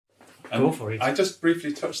Go for it. I just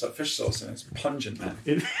briefly touched that fish sauce and it's pungent, man.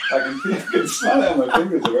 I can smell it on my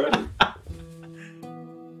fingers already.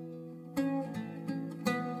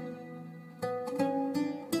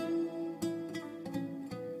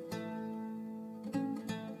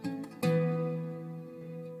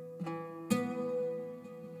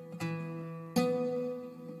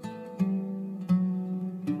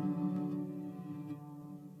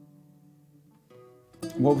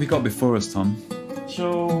 What have we got before us, Tom?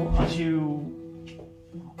 So, as you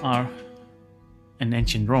are an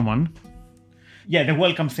ancient Roman, the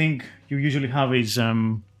welcome thing you usually have is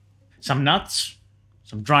some nuts,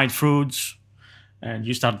 some dried fruits, and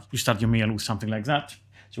you start your meal with something like that.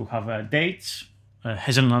 So we have dates,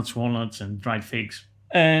 hazelnuts, walnuts, and dried figs.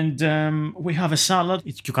 And we have a salad.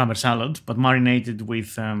 It's cucumber salad, but marinated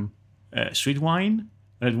with sweet wine,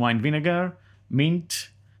 red wine vinegar,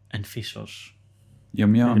 mint, and fish sauce.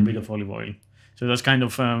 Yum yum. And a bit of olive oil. So that's kind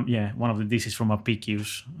of, one of the dishes from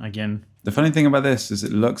Apicius again. The funny thing about this is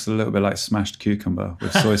it looks a little bit like smashed cucumber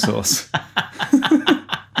with soy sauce.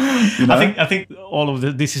 You know? I think all of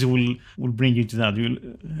the dishes will bring you to that,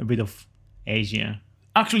 a bit of Asia.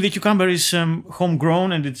 Actually, the cucumber is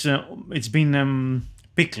homegrown and it's been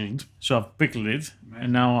pickled. So I've pickled it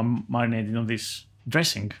and now I'm marinating on this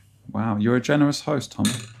dressing. Wow, you're a generous host, Tom.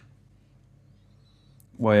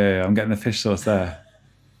 Well, yeah, I'm getting the fish sauce there.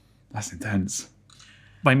 That's intense.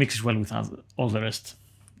 But I mix it well with all the rest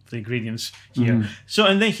of the ingredients here. Mm. So,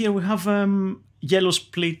 and then here we have yellow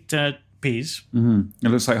split peas. Mm-hmm. It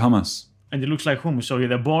looks like hummus. And it looks like hummus. So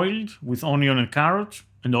they're boiled with onion and carrot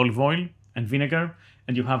and olive oil and vinegar.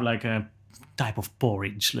 And you have like a type of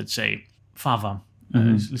porridge, let's say, fava.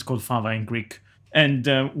 Mm-hmm. It's called fava in Greek. And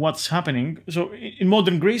what's happening? So in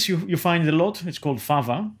modern Greece, you find it a lot. It's called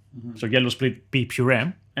fava. Mm-hmm. So yellow split pea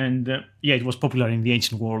puree. And it was popular in the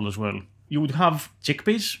ancient world as well. You would have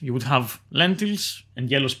chickpeas, you would have lentils, and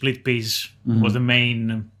yellow split peas was the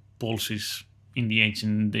main pulses in the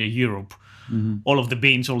ancient Europe. Mm-hmm. All the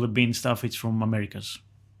bean stuff, it's from Americas.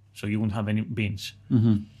 So you wouldn't have any beans.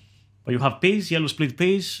 Mm-hmm. But you have peas, yellow split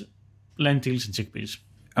peas, lentils, and chickpeas.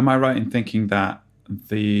 Am I right in thinking that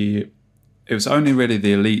it was only really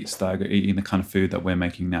the elites that are eating the kind of food that we're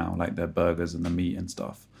making now, like the burgers and the meat and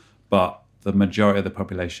stuff, but the majority of the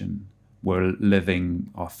population were living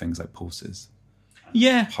off things like pulses?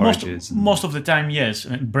 Yeah, porridges most of the time, yes,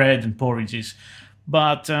 and bread and porridges.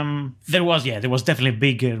 But there was definitely a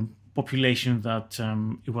bigger population that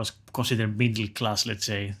it was considered middle class, let's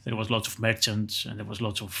say. There was lots of merchants and there was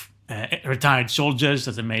lots of retired soldiers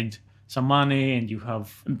that they made some money, and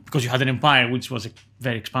because you had an empire which was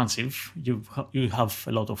very expansive, you have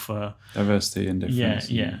a lot of diversity and difference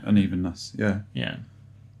and unevenness. Yeah.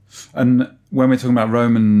 And when we're talking about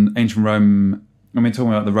ancient Rome, when we're talking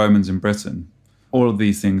about the Romans in Britain, all of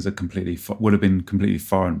these things are would have been completely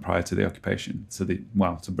foreign prior to the occupation,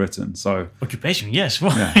 to Britain. So occupation, yes.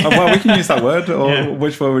 Yeah. Well, we can use that word, or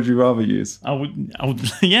which word would you rather use? I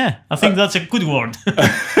would. Yeah, I think that's a good word.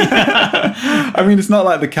 I mean, it's not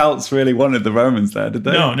like the Celts really wanted the Romans there, did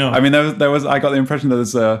they? No. I mean, there was. I got the impression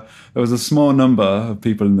that there was a small number of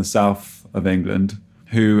people in the south of England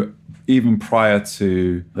who, even prior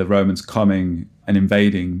to the Romans coming and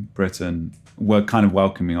invading Britain, were kind of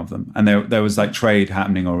welcoming of them. And there was like trade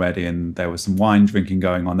happening already, and there was some wine drinking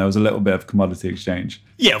going on. There was a little bit of commodity exchange.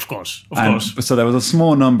 Yeah, of course. So there was a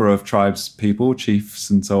small number of tribes people, chiefs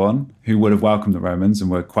and so on, who would have welcomed the Romans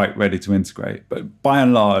and were quite ready to integrate. But by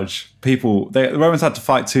and large, the Romans had to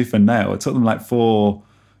fight tooth and nail. It took them like 4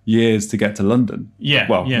 years to get to London. Yeah.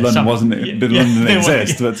 Well, London London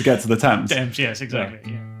exist, but to get to the Thames. Thames, yes,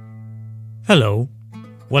 exactly. Yeah. Hello.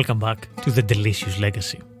 Welcome back to The Delicious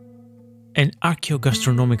Legacy, an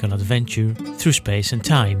archaeogastronomical adventure through space and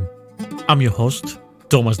time. I'm your host,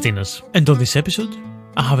 Thomas Dinas, and on this episode,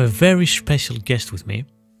 I have a very special guest with me.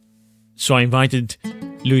 So I invited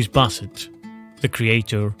Louis Bassett, the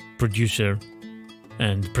creator, producer,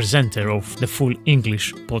 and presenter of the Full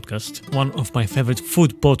English podcast, one of my favorite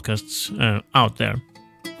food podcasts out there,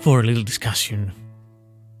 for a little discussion.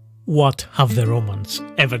 What have the Romans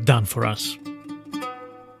ever done for us?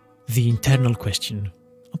 The internal question.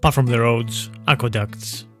 Apart from the roads,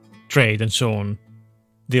 aqueducts, trade and so on,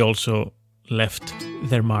 they also left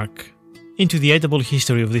their mark into the edible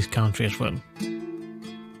history of this country as well.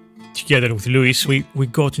 Together with Louis, we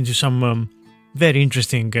got into some very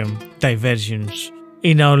interesting diversions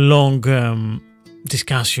in our long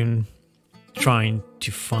discussion trying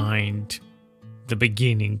to find the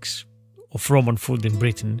beginnings of Roman food in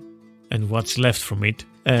Britain and what's left from it.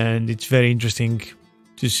 And it's very interesting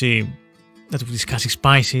to see that we're discussing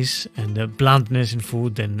spices and bluntness in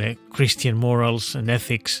food and Christian morals and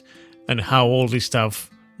ethics and how all this stuff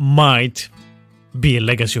might be a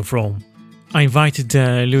legacy of Rome. I invited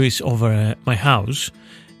Louis over at my house,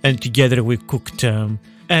 and together we cooked an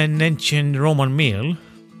ancient Roman meal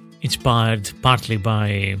inspired partly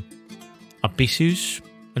by Apicius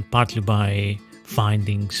and partly by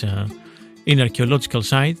findings in archaeological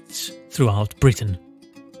sites throughout Britain.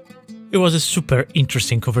 It was a super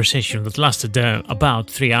interesting conversation that lasted about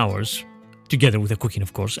 3 hours, together with the cooking,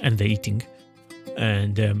 of course, and the eating.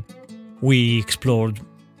 And we explored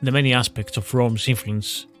the many aspects of Rome's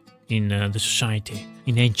influence in the society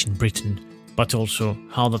in ancient Britain, but also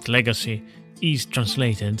how that legacy is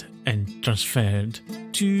translated and transferred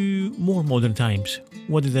to more modern times.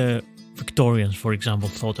 What did the Victorians, for example,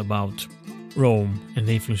 thought about Rome and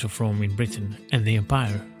the influence of Rome in Britain and the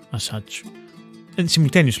empire as such? And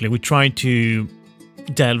simultaneously, we tried to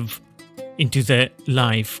delve into the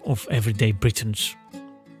life of everyday Britons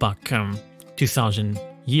back 2,000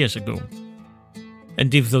 years ago.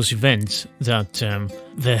 And if those events that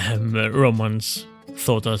the Romans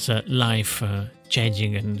thought as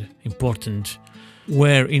life-changing and important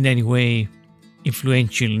were in any way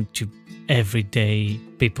influential to everyday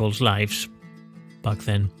people's lives back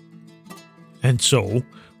then. And so,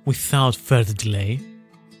 without further delay,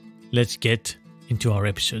 let's get into our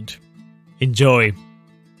episode. Enjoy!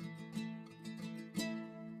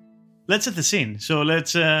 Let's set the scene. So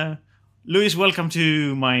let's... Louis, welcome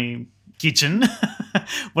to my kitchen.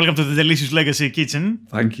 Welcome to the Delicious Legacy kitchen.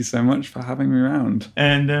 Thank you so much for having me around.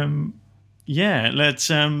 And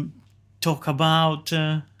let's talk about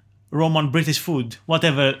Roman-British food,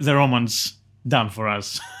 whatever the Romans done for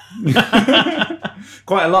us.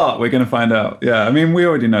 Quite a lot, we're going to find out. Yeah, I mean, we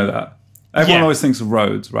already know that. Everyone always thinks of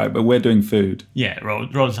roads, right? But we're doing food. Yeah,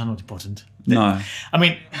 roads are not important. No. I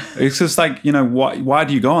mean... It's just like, why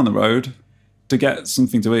do you go on the road? To get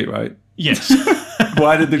something to eat, right? Yes.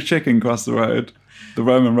 Why did the chicken cross the road? The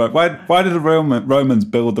Roman road. Why did the Romans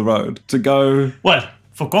build the road? To go... Well,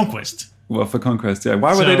 for conquest. Well, for conquest, yeah.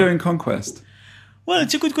 Why were they doing conquest? Well,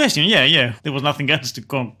 it's a good question. Yeah. There was nothing else to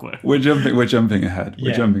conquer. We're jumping ahead.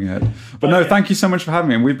 We're jumping ahead. But no, thank you so much for having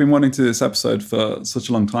me. And we've been wanting to do this episode for such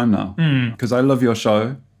a long time now. Because I love your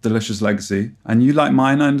show, Delicious Legacy. And you like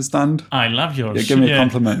mine, I understand? I love yours. Yeah, give me a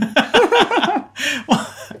compliment.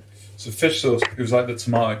 So fish sauce, it was like the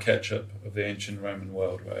tomato ketchup of the ancient Roman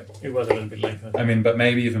world, right? It was a little bit like that. I mean, but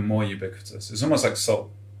maybe even more ubiquitous. It's almost like salt,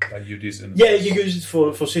 like you'd use it. Yeah, you use it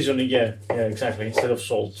for seasoning, yeah, exactly, instead of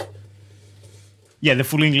salt. Yeah, The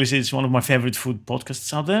Full English is one of my favorite food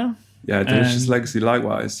podcasts out there. Yeah, Delicious Legacy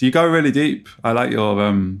likewise. You go really deep. I like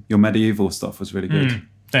your medieval stuff was really good.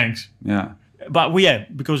 Thanks. Yeah. But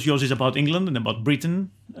because yours is about England and about Britain,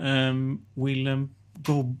 we'll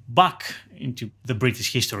go back into the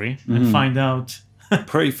British history and find out...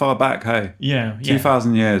 Pretty far back, hey? Yeah.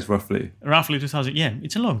 2,000 years, roughly. Roughly 2,000, yeah.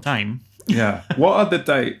 It's a long time. Yeah. What are the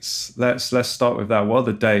dates? Let's start with that. What are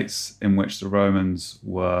the dates in which the Romans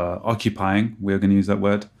were occupying, we're going to use that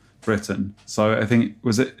word, Britain? So I think,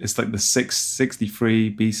 it's like the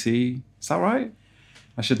 663 BC? Is that right?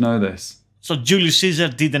 I should know this. So Julius Caesar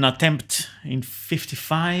did an attempt in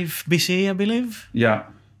 55 BC, I believe? Yeah.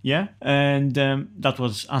 Yeah, and that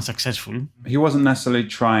was unsuccessful. He wasn't necessarily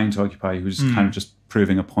trying to occupy. He was kind of just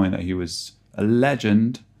proving a point that he was a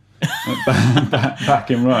legend back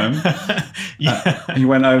in Rome. He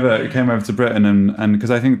came over to Britain, and because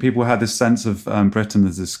I think people had this sense of Britain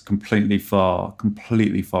as this completely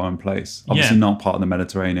foreign place. Obviously not part of the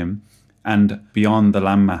Mediterranean. And beyond the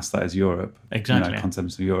landmass that is Europe. Exactly.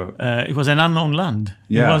 Continental Europe. It was an unknown land.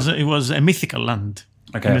 Yeah. It was a mythical land.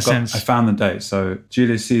 Okay, I found the date. So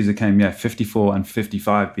Julius Caesar came, 54 and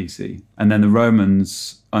 55 BC. And then the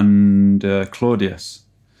Romans under Claudius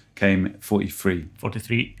came 43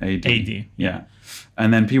 AD. Yeah.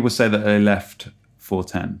 And then people say that they left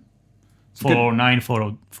 410. 409,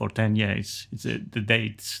 410, yeah. It's the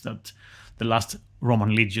dates that the last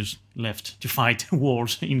Roman legions left to fight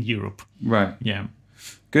wars in Europe. Right. Yeah.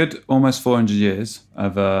 Good almost 400 years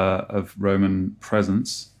of Roman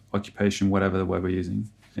presence, occupation, whatever the word we're using,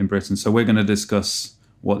 in Britain. So we're going to discuss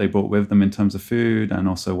what they brought with them in terms of food and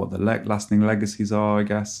also what the lasting legacies are, I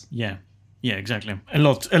guess. Yeah, exactly. A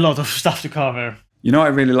lot of stuff to cover. You know what I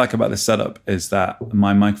really like about this setup is that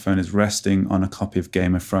my microphone is resting on a copy of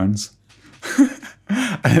Game of Thrones.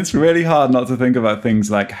 And it's really hard not to think about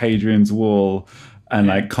things like Hadrian's Wall and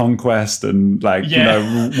like conquest and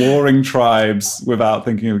warring tribes without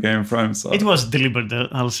thinking of Game of Thrones. So. It was deliberate,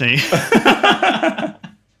 I'll say.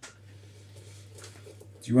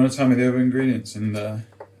 Do you want to tell me the other ingredients in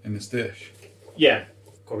this dish? Yeah,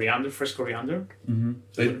 fresh coriander. Mm-hmm.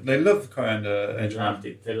 They love coriander.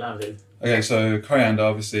 They loved it. Okay, so coriander,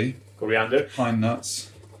 obviously. coriander, Pine nuts.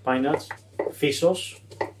 pine nuts, fish sauce.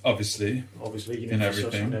 Obviously. Obviously, you In need fish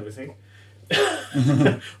sauce everything. and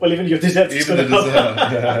everything. Well, even your dessert. Even the dessert.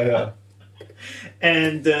 Yeah.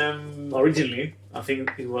 And originally, I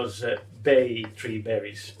think it was bay tree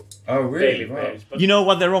berries. Oh, Bay really? leaf Wow. berries. But you know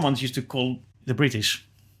what the Romans used to call the British?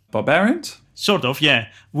 Barbarians? Sort of, yeah.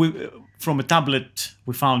 From a tablet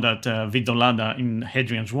we found at Vindolanda in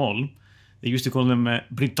Hadrian's Wall, they used to call them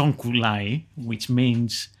Britonculi, which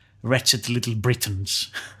means wretched little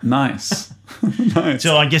Britons. Nice. Nice.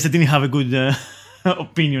 So I guess they didn't have a good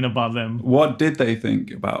opinion about them. What did they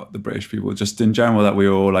think about the British people? Just in general, that we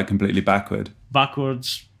were all like completely backward.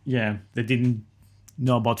 Backwards, yeah. They didn't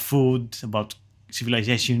know about food, about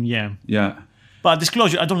civilization, yeah. Yeah. But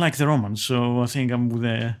disclosure, I don't like the Romans, so I think I'm with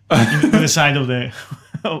the side of the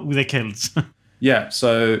with the Celts. Yeah.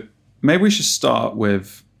 So maybe we should start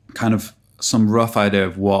with kind of some rough idea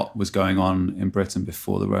of what was going on in Britain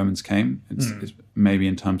before the Romans came. It's maybe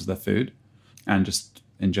in terms of their food and just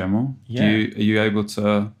in general. Yeah. Are you able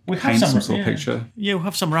to paint some sort of picture? Yeah, we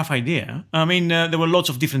have some rough idea. I mean, there were lots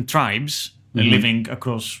of different tribes living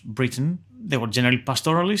across Britain. They were generally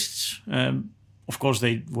pastoralists. Of course,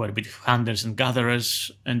 they were a bit hunters and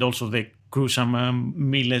gatherers, and also they grew some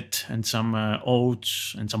millet and some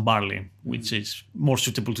oats and some barley, which is more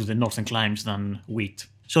suitable to the northern climes than wheat.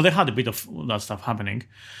 So they had a bit of that stuff happening.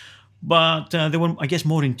 But they were, I guess,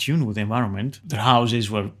 more in tune with the environment. Their houses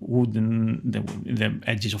were wooden, they were in the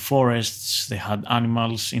edges of forests, they had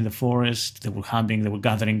animals in the forest, they were hunting, they were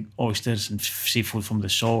gathering oysters and seafood from the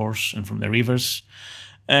shores and from the rivers,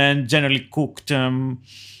 and generally cooked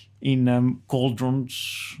in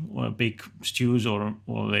cauldrons, or big stews, or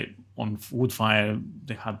they, on wood fire.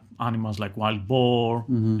 They had animals like wild boar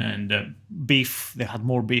and beef. They had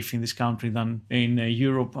more beef in this country than in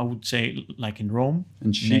Europe, I would say, like in Rome.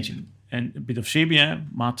 And sheep. And a bit of sheep, yeah,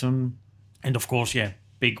 mutton. And of course, yeah,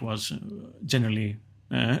 pig was generally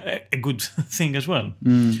a good thing as well.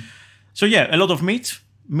 So yeah, a lot of meat,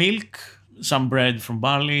 milk, some bread from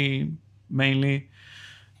barley mainly,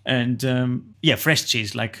 and fresh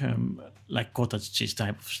cheese like cottage cheese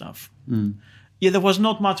type of stuff. Yeah, there was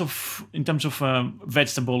not much of in terms of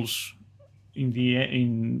vegetables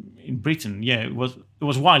in Britain. Yeah, it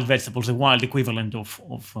was wild vegetables, the wild equivalent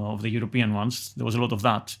of the European ones. There was a lot of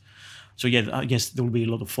that. So yeah, I guess there will be a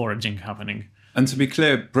lot of foraging happening. And to be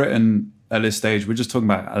clear, Britain at this stage, we're just talking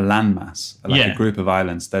about a landmass, like a group of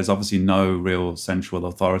islands. There's obviously no real central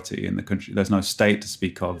authority in the country. There's no state to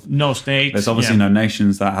speak of. No state. There's obviously no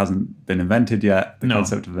nations. That hasn't been invented yet, the No.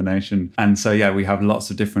 concept of a nation. And so, yeah, we have lots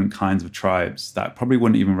of different kinds of tribes that probably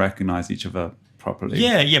wouldn't even recognize each other properly.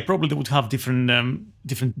 Yeah, probably they would have different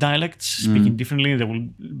dialects, speaking differently. They will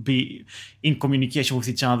be in communication with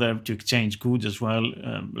each other to exchange goods as well.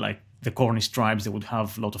 Like the Cornish tribes, they would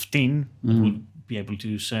have a lot of tin that would be able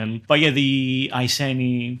to sell. But yeah, the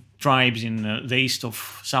Iceni tribes in the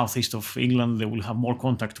southeast of England, they will have more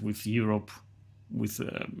contact with Europe, with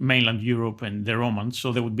mainland Europe and the Romans.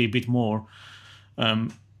 So they would be a bit more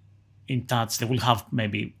in touch. They will have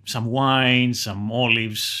maybe some wine, some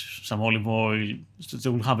olives, some olive oil. So they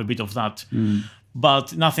will have a bit of that.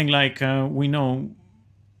 But nothing like we know.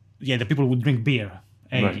 Yeah, the people would drink beer,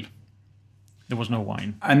 ale. Right. There was no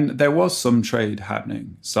wine. And there was some trade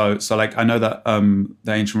happening. So like I know that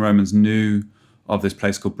the ancient Romans knew of this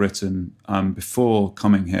place called Britain before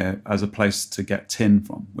coming here as a place to get tin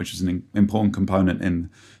from, which is an important component in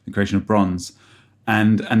the creation of bronze.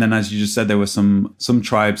 And then, as you just said, there were some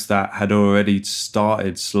tribes that had already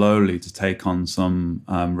started slowly to take on some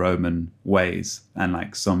Roman ways and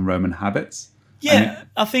like some Roman habits. Yeah,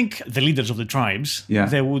 I think the leaders of the tribes, Yeah.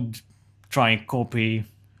 they would try and copy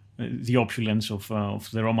the opulence of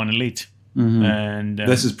the Roman elite. And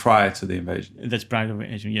This is prior to the invasion. that's prior to the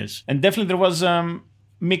invasion, yes. And definitely there was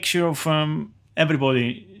mixture of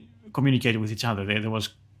everybody communicated with each other. There was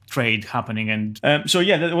trade happening, and so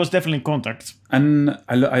yeah, there was definitely contact. And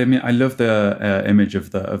I love the image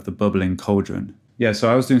of the bubbling cauldron. Yeah,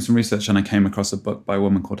 so I was doing some research and I came across a book by a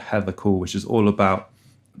woman called Heather Cool, which is all about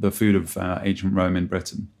the food of ancient Rome in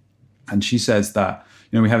Britain. And she says that,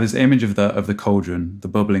 we have this image of the cauldron, the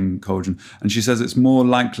bubbling cauldron, and she says it's more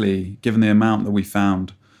likely, given the amount that we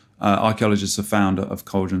found, archaeologists have found of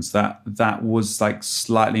cauldrons, that was like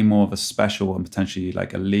slightly more of a special and potentially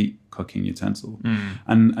like elite cooking utensil.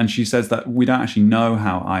 And she says that we don't actually know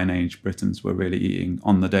how Iron Age Britons were really eating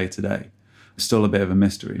on the day-to-day. It's still a bit of a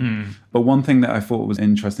mystery. But one thing that I thought was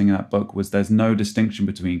interesting in that book was there's no distinction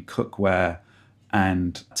between cookware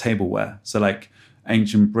and tableware. So like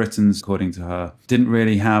ancient Britons, according to her, didn't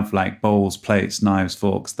really have like bowls, plates, knives,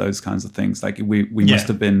 forks, those kinds of things. Like we must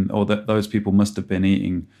have been, or that those people must have been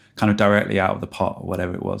eating kind of directly out of the pot or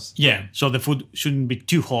whatever it was. Yeah, so the food shouldn't be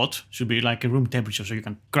too hot, should be like a room temperature, so you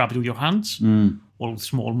can grab it with your hands, or with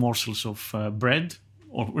small morsels of bread,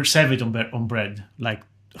 or serve it on bread, like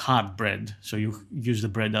hard bread. So you use the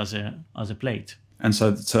bread as a plate. And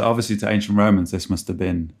so obviously to ancient Romans, this must have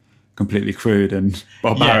been completely crude and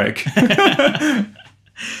barbaric. Yeah.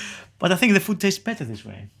 But I think the food tastes better this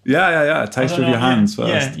way. Yeah. Taste with your hands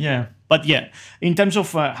first. Yeah. But yeah, in terms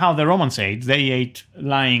of how the Romans ate, they ate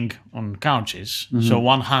lying on couches. Mm-hmm. So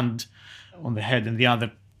one hand on the head and the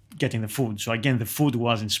other getting the food. So again, the food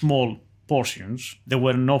was in small portions. There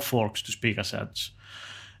were no forks to speak as such.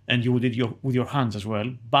 And you would eat with your hands as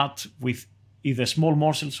well, but with either small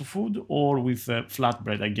morsels of food or with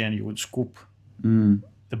flatbread. Again, you would scoop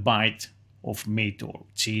the bite of meat or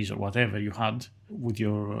cheese or whatever you had with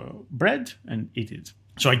your bread and eat it.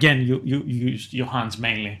 So again, you used your hands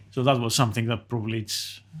mainly. So that was something that probably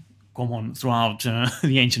it's common throughout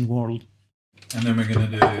the ancient world. And then we're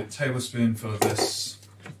going to do a tablespoonful of this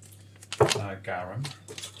garum.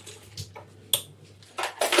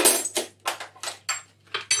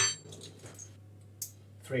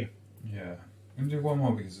 Yeah. I'm going to do one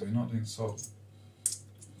more because we're not doing salt.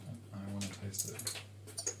 I want to taste it.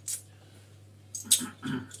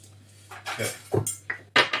 Okay.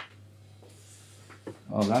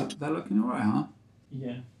 Oh, they're looking alright, huh?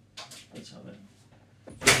 Yeah. Let's have it.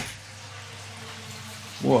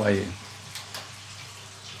 What are you?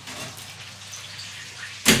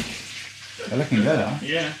 They're looking good, huh?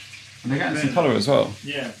 Yeah. And they're getting some colour as well.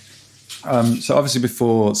 Yeah. So obviously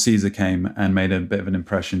before Caesar came and made a bit of an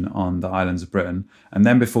impression on the islands of Britain, and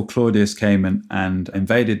then before Claudius came and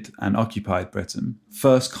invaded and occupied Britain,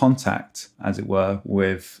 first contact, as it were,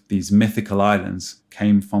 with these mythical islands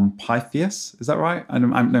came from Pythias. Is that right?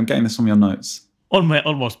 I'm getting this from your notes.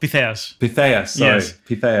 Almost. Pythias. Pythias, sorry. Yes.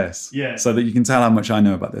 Pythias. Yeah. So that you can tell how much I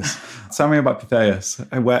know about this. Tell me about Pythias.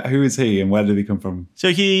 Who is he and where did he come from? So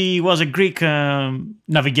he was a Greek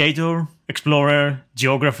navigator, explorer,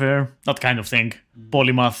 geographer, that kind of thing.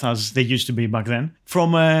 Polymath, as they used to be back then.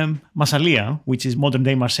 From Massalia, which is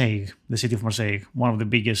modern-day Marseille, the city of Marseille, one of the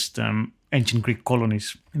biggest ancient Greek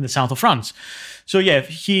colonies in the south of France. So yeah,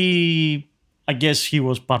 I guess he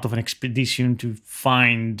was part of an expedition to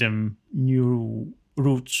find new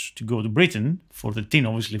routes to go to Britain for the tin,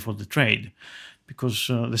 obviously for the trade, because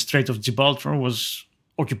the Strait of Gibraltar was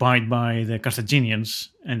occupied by the Carthaginians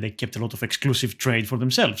and they kept a lot of exclusive trade for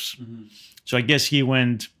themselves. Mm-hmm. So I guess he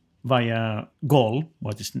went via Gaul,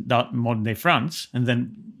 what is modern-day France, and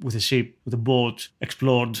then with a ship, with a boat,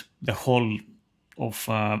 explored the whole of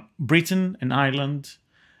Britain and Ireland.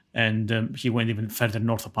 And he went even further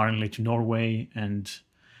north, apparently, to Norway. And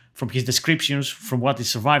from his descriptions, from what is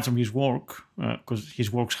survived from his work, because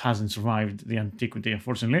his works hasn't survived the antiquity,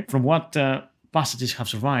 unfortunately, from what passages have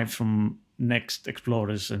survived from next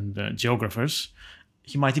explorers and geographers,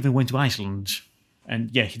 he might even went to Iceland. And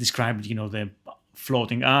yeah, he described, the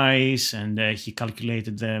floating ice, and he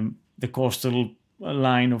calculated the coastal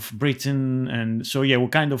line of Britain. And so, yeah, we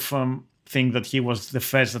kind of think that he was the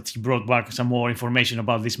first that he brought back some more information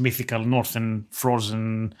about this mythical northern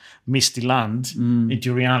frozen misty land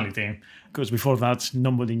into reality, because before that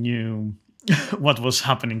nobody knew what was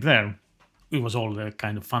happening there. It was all the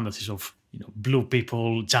kind of fantasies of blue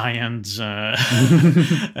people, giants,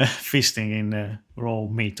 feasting in raw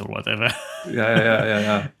meat or whatever.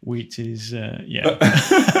 Yeah. Which is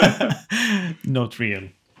not real.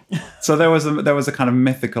 So there was a kind of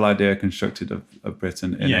mythical idea constructed of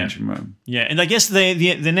Britain in ancient Rome. Yeah, and I guess the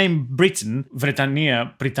name Britain,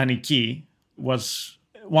 Britannia, Britannici, was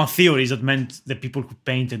one theory that meant the people who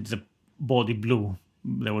painted the body blue.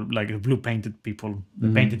 They were like the blue painted people, the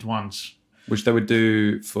painted ones. Which they would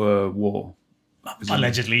do for war.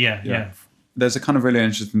 Allegedly, yeah. There's a kind of really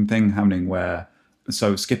interesting thing happening where,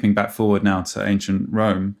 so skipping back forward now to ancient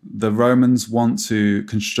Rome, the Romans want to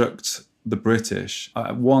construct the British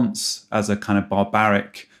once as a kind of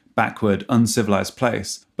barbaric, backward, uncivilized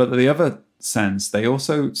place. But the other sense, they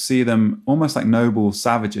also see them almost like noble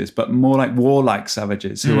savages, but more like warlike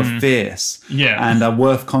savages who are fierce and are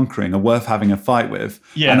worth conquering, are worth having a fight with,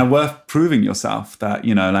 and are worth proving yourself that,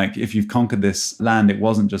 like if you've conquered this land, it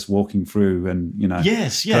wasn't just walking through and,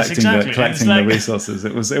 collecting the resources.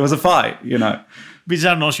 It was a fight,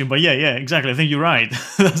 Bizarre notion, but yeah, exactly. I think you're right.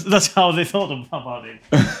 that's how they thought about it.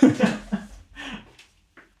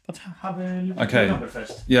 But have a cucumber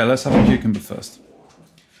first. Yeah, let's have a cucumber first.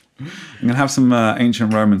 I'm going to have some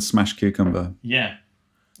ancient Roman smashed cucumber. Yeah.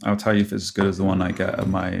 I'll tell you if it's as good as the one I get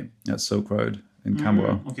at Silk Road in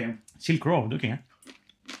Camberwell. Okay. Silk Road, okay.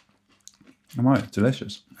 Oh my,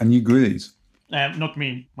 delicious. And you grew these? Not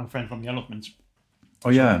me, my friend from the allotments. Oh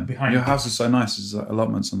yeah, behind your it. house is so nice. There's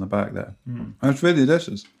allotments on the back there. It's really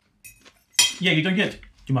delicious. Yeah, you don't get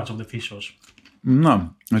too much of the fish sauce.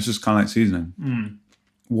 No, it's just kind of like seasoning.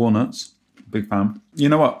 Walnuts, big fan. You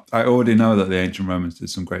know what? I already know that the ancient Romans did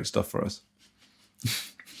some great stuff for us.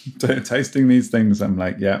 Tasting these things, I'm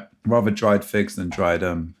like, yeah, rather dried figs than dried,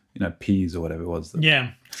 peas or whatever it was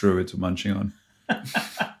that Druids were munching on.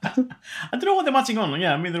 I don't know what they're munching on.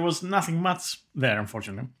 Yeah, I mean, there was nothing much there,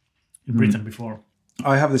 unfortunately, in Britain before.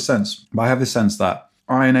 I have this sense that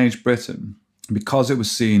Iron Age Britain, because it was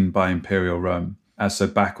seen by Imperial Rome as so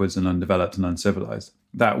backwards and undeveloped and uncivilized,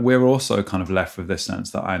 that we're also kind of left with this sense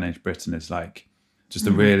that Iron Age Britain is like just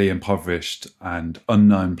a really impoverished and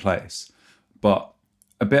unknown place. But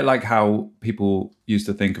a bit like how people used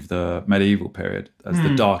to think of the medieval period as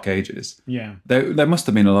the Dark Ages. Yeah. There must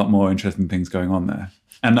have been a lot more interesting things going on there.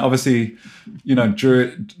 And obviously,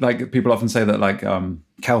 like people often say that like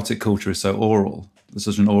Celtic culture is so oral. There's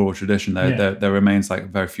such an oral tradition. There remains like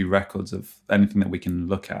very few records of anything that we can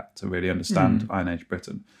look at to really understand Iron Age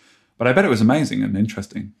Britain. But I bet it was amazing and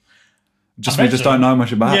interesting. We just don't know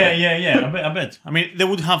much about it. Yeah. I bet. I mean, they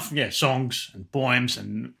would have songs and poems,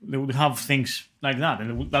 and they would have things like that,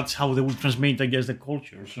 and that's how they would transmit, I guess, the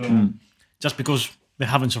culture. So just because they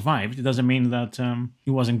haven't survived, it doesn't mean that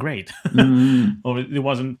it wasn't great, or it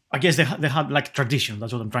wasn't. I guess they had like tradition.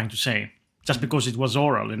 That's what I'm trying to say. Just because it was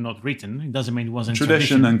oral and not written, it doesn't mean it wasn't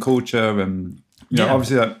tradition and culture, and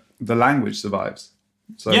obviously the language survives.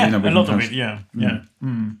 So a lot of it. Yeah.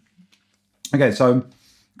 Okay, so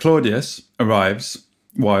Claudius arrives.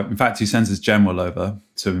 Well, in fact, he sends his general over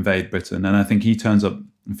to invade Britain, and I think he turns up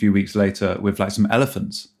a few weeks later with like some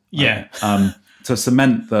elephants. Yeah. To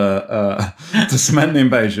cement the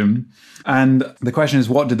invasion. And the question is,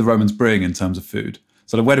 what did the Romans bring in terms of food?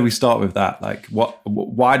 So where do we start with that? Like,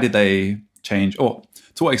 why did they change, or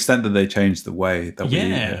to what extent did they change the way that we eat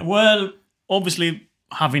here? Well, obviously,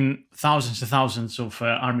 having thousands and thousands of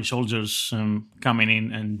army soldiers coming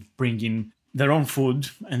in and bringing their own food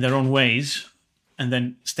and their own ways, and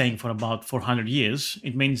then staying for about 400 years,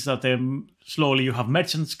 it means that slowly you have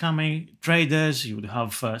merchants coming, traders, you would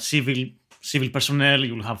have civil personnel,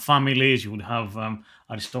 you would have families, you would have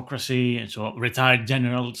aristocracy, and so retired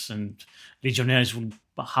generals and legionnaires would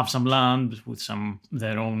have some land with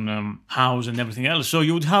their own house and everything else. So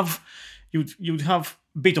you would have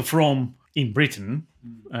a bit of Rome in Britain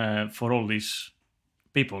for all these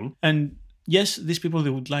people. And yes, these people,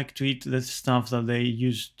 they would like to eat the stuff that they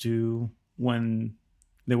used to when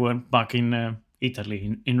they were back in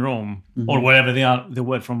Italy, in Rome, or wherever they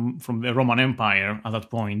were from the Roman Empire at that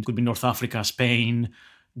point. It could be North Africa, Spain,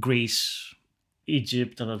 Greece,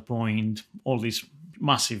 Egypt at that point, all this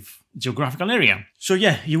massive geographical area. So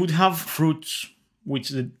you would have fruits which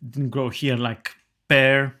didn't grow here, like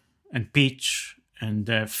pear and peach and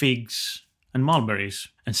figs and mulberries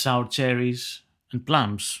and sour cherries and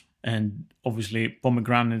plums and obviously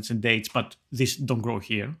pomegranates and dates, but these don't grow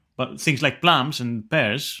here. But things like plums and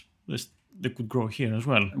pears, they could grow here as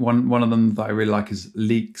well. One of them that I really like is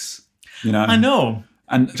leeks. I know.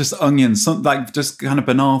 And just onions, like just kind of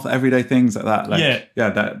banal, everyday things like that. Like,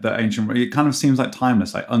 that ancient. It kind of seems like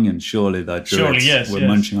timeless. Like onions, surely the Druids were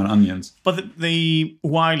munching on onions. But the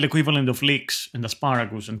wild equivalent of leeks and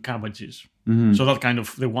asparagus and cabbages. So that kind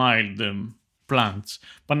of the wild plants,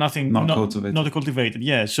 but nothing not cultivated. Not cultivated.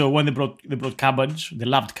 Yeah. So when they brought cabbage, they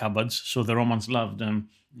loved cabbage. So the Romans loved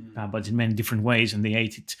cabbage in many different ways, and they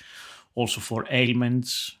ate it also for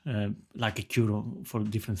ailments, like a cure for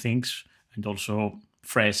different things, and also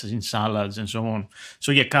fresh in salads and so on.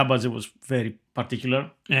 So cabbage was very particular.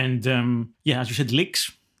 And as you said,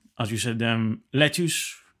 leeks, as you said,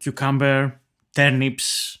 lettuce, cucumber,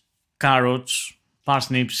 turnips, carrots,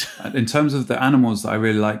 parsnips. In terms of the animals that I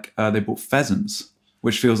really like, they bought pheasants,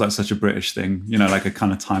 which feels like such a British thing, like a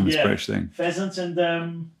kind of timeless British thing. Pheasants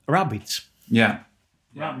and rabbits. Yeah.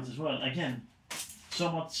 Rabbits as well. Again,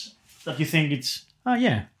 so much that you think it's,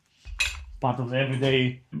 part of the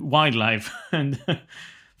everyday wildlife and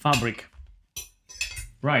fabric.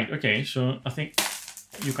 Right, okay, so I think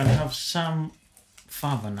you can have some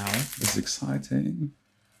fava now. This is exciting.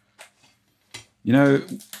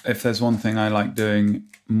 If there's one thing I like doing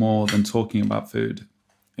more than talking about food,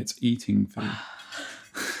 it's eating food.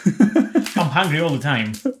 I'm hungry all the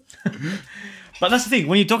time. But that's the thing,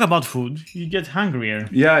 when you talk about food, you get hungrier.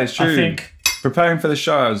 Yeah, it's true. I think preparing for the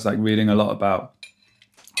show, I was like reading a lot about,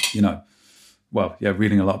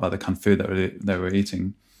 reading a lot about the kind of food that they were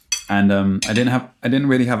eating, and I didn't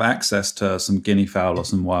really have access to some guinea fowl or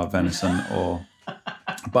some wild venison or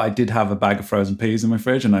But I did have a bag of frozen peas in my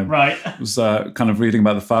fridge, and I was kind of reading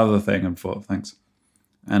about the father thing and thought, thanks.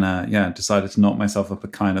 And decided to knock myself up a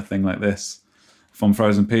kind of thing like this from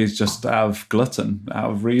frozen peas just out of glutton,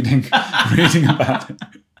 out of reading about it.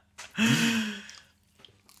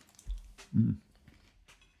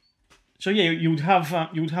 So you would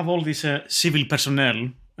have all this civil personnel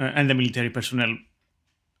and the military personnel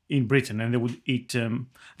in Britain, and they would eat.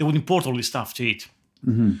 They would import all this stuff to eat,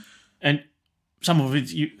 and some of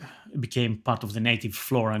it became part of the native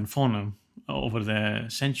flora and fauna over the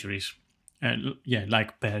centuries.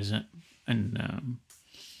 Like bears and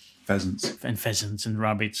pheasants and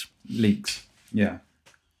rabbits, leeks. Yeah,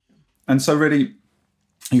 and so really,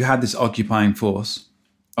 you had this occupying force,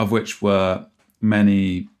 of which were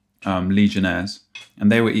many legionnaires,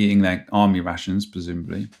 and they were eating their army rations,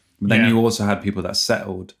 presumably. But then you also had people that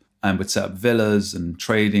settled and would set up villas and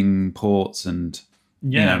trading ports and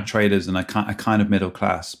traders and a kind of middle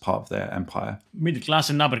class part of their empire. Middle class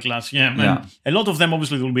and upper class, And a lot of them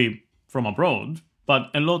obviously will be from abroad,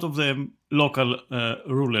 but a lot of the local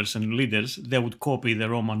rulers and leaders, they would copy the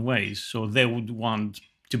Roman ways, so they would want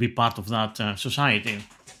to be part of that society.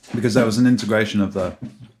 Because there was an integration of the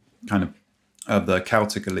kind of the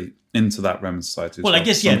Celtic elite into that Roman society. Well, I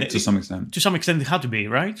guess to some extent. To some extent, it had to be,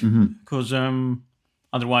 right? Because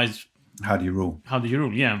otherwise, how do you rule?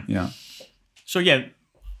 Yeah. So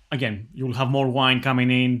again, you'll have more wine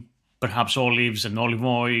coming in, perhaps olives and olive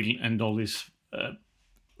oil and all these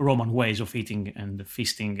Roman ways of eating and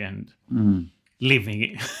feasting and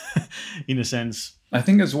living, in a sense. I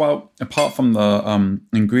think as well, apart from the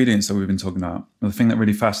ingredients that we've been talking about, the thing that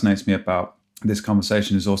really fascinates me about this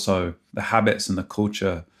conversation is also the habits and the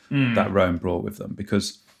culture that Rome brought with them.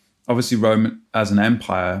 Because obviously Rome as an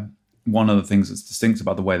empire, one of the things that's distinct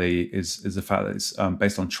about the way they eat is the fact that it's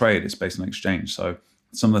based on trade, it's based on exchange. So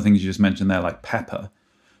some of the things you just mentioned there, like pepper,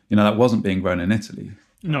 that wasn't being grown in Italy.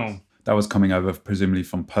 No. That was coming over presumably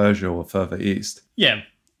from Persia or further east. Yeah.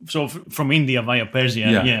 So from India via Persia.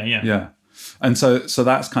 Yeah. And so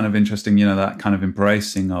that's kind of interesting, that kind of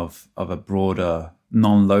embracing of a broader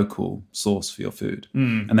non-local source for your food.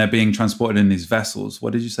 And they're being transported in these vessels.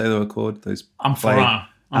 What did you say they were called? Those amphora.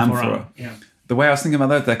 Yeah. The way I was thinking about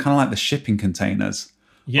those, they're kind of like the shipping containers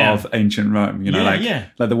of ancient Rome. Like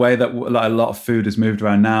the way that like a lot of food is moved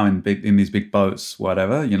around now in these big boats,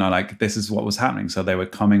 whatever. Like this is what was happening. So they were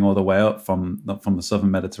coming all the way up from the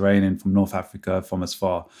southern Mediterranean, from North Africa, from as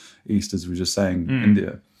far east as we were just saying,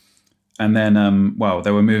 India. And then,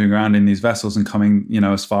 they were moving around in these vessels and coming,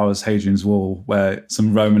 as far as Hadrian's Wall, where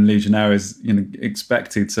some Roman legionnaire is,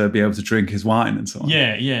 expected to be able to drink his wine and so on.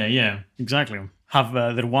 Yeah, exactly. Have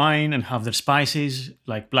their wine and have their spices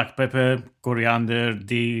like black pepper, coriander,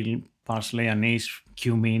 dill, parsley, anise,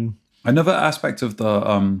 cumin. Another aspect of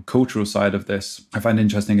the cultural side of this I find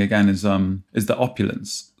interesting again is the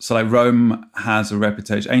opulence. So like Rome has a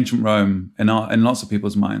reputation, ancient Rome in lots of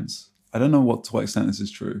people's minds. I don't know to what extent this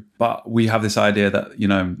is true, but we have this idea that,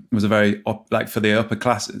 it was a very, for the upper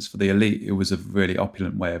classes, for the elite, it was a really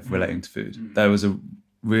opulent way of relating to food. There was a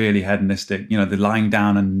really hedonistic, the lying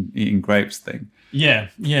down and eating grapes thing. Yeah.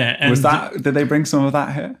 And did they bring some of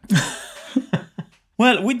that here?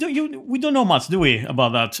 Well, we don't know much, do we,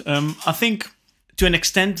 about that? I think to an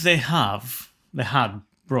extent they had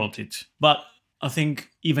brought it, but I think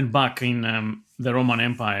even back in the Roman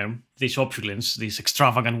Empire, this opulence, this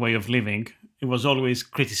extravagant way of living, it was always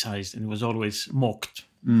criticized and it was always mocked.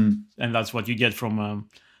 And that's what you get from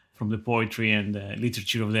the poetry and the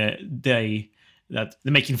literature of the day, that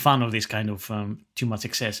they're making fun of this kind of too much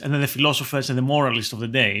excess. And then the philosophers and the moralists of the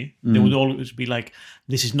day, they would always be like,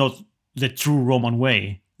 this is not the true Roman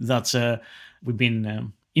way. That's we've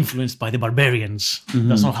been influenced by the barbarians.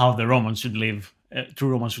 That's not how the Romans should live. True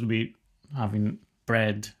Romans should be having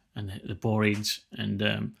bread and the porridge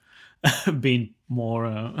and being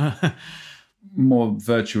more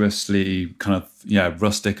virtuously kind of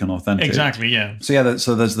rustic and authentic. Exactly, yeah.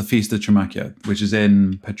 So there's the Feast of Trimacia, which is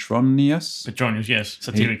in Petronius, yes,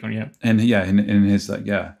 Satyricon, in his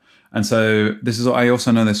and so this is, I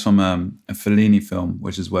also know this from a Fellini film,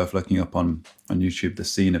 which is worth looking up on YouTube, the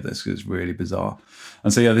scene of this, because it's really bizarre.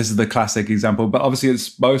 And so this is the classic example, but obviously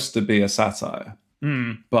it's supposed to be a satire.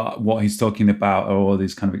 But what he's talking about are all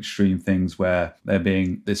these kind of extreme things where there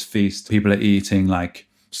being this feast, people are eating like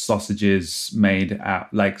sausages made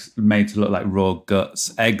to look like raw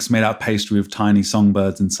guts, eggs made out of pastry with tiny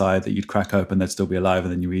songbirds inside that you'd crack open, they'd still be alive,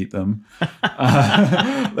 and then you eat them.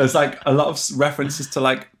 There's like a lot of references to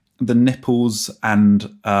like the nipples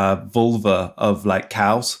and vulva of like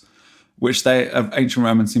cows, which ancient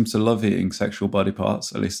Romans seem to love eating sexual body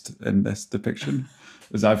parts, at least in this depiction.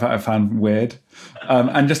 as I found weird.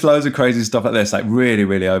 And just loads of crazy stuff like this, like really,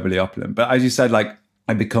 really overly opulent. But as you said, like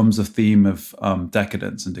it becomes a theme of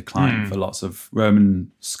decadence and decline for lots of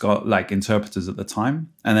Roman interpreters at the time.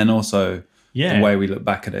 And then also the way we look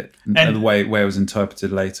back at it, and the way it was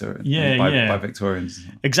interpreted later by Victorians.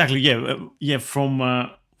 Exactly,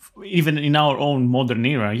 from even in our own modern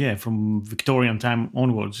era, from Victorian time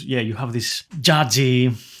onwards, you have this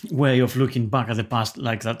judgy way of looking back at the past,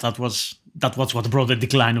 like that was what brought the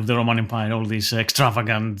decline of the Roman Empire, all this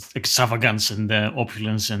extravagance and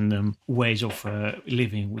opulence and ways of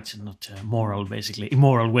living, which are not moral, basically,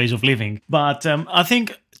 immoral ways of living. But I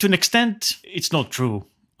think to an extent, it's not true.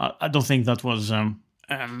 I don't think that was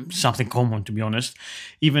something common, to be honest.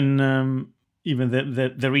 Even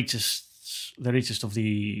the richest of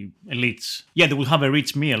the elites, they would have a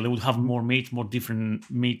rich meal. They would have more meat, more different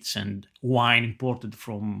meats and wine imported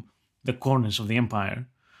from the corners of the empire.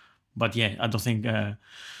 But I don't think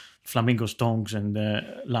flamingo's tongues and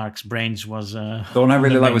lark's brains was. The one I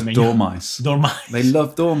really like was dormice. Dormice. They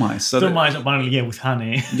love dormice. So dormice apparently, with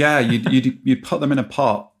honey. Yeah, you'd put them in a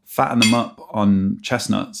pot, fatten them up on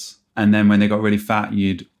chestnuts, and then when they got really fat,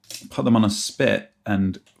 you'd put them on a spit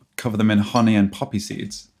and cover them in honey and poppy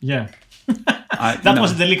seeds. Yeah. That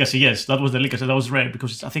was the delicacy, yes. That was the delicacy. That was rare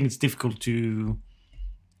because I think it's difficult to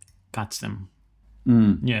catch them.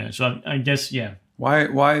 Yeah, so I guess,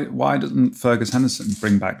 Why doesn't Fergus Henderson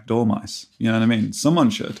bring back dormice? You know what I mean? Someone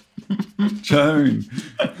should. Joan.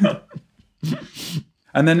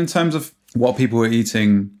 And then in terms of what people were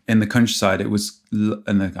eating in the countryside, it was,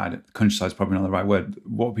 and the countryside is probably not the right word,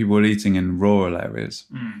 what people were eating in rural areas,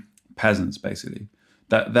 peasants basically,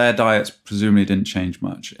 that their diets presumably didn't change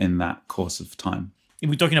much in that course of time. Are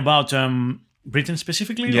we talking about Britain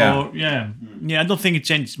specifically? Yeah. Or, I don't think it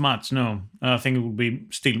changed much, no. I think it would be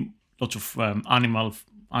still lots of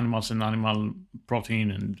animals and animal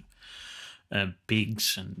protein and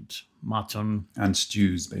pigs and mutton. And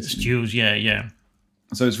stews, basically. Stews, yeah.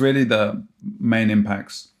 So it's really the main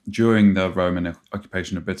impacts during the Roman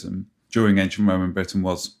occupation of Britain, during ancient Roman Britain,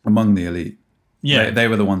 was among the elite. Yeah. They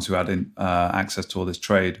were the ones who had access to all this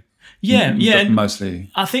trade. Yeah. Mostly.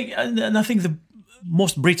 I think the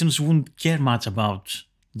most Britons wouldn't care much about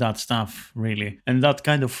that stuff, really. And that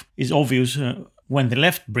kind of is obvious when they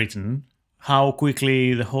left Britain, how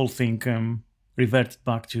quickly the whole thing reverted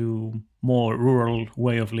back to more rural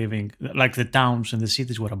way of living. Like the towns and the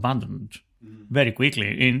cities were abandoned very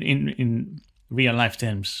quickly in real life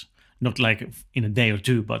terms. Not like in a day or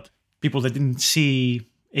two, but people that didn't see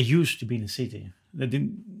a use to be in a city.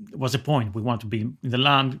 What's the point? We want to be in the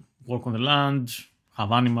land, work on the land,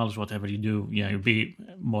 have animals, whatever you do. You'll be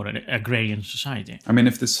more an agrarian society. I mean,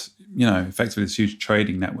 if this, effectively this huge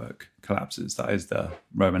trading network collapses, that is the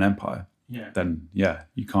Roman Empire, then,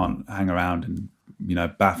 you can't hang around in,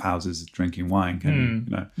 bathhouses drinking wine, can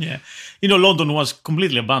you? Yeah. London was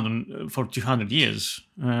completely abandoned for 200 years.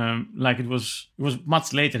 It was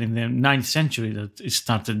much later in the 9th century that it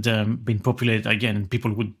started being populated again, and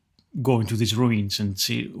people would go into these ruins and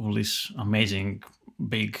see all these amazing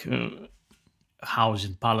big houses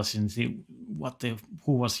and palaces and see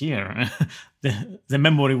who was here. the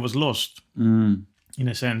memory was lost in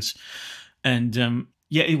a sense. And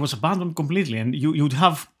it was abandoned completely. And you'd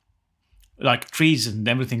have like trees and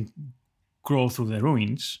everything grow through the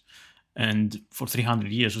ruins, and for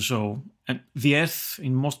 300 years or so. And the earth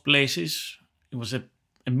in most places, it was a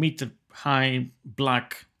meter high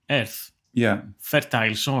black earth. Yeah.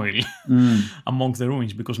 Fertile soil among the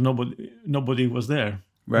ruins because nobody was there.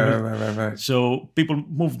 Right. So people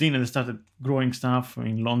moved in and they started growing stuff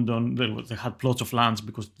in London. They had plots of lands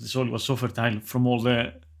because the soil was so fertile from all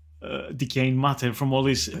the decaying matter from all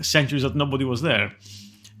these centuries that nobody was there.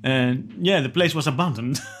 And the place was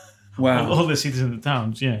abandoned. Wow. all the cities and the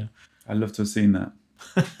towns, I'd love to have seen that.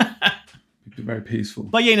 It'd be very peaceful.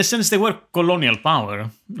 But in a sense, they were colonial power.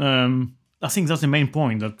 I think that's the main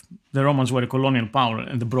point, that the Romans were a colonial power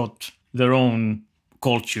and they brought their own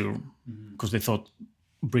culture because they thought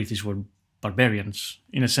British were barbarians.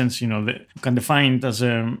 In a sense, they can define it as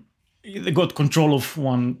they got control of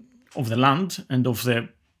the land and of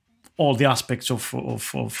all the aspects of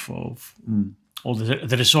all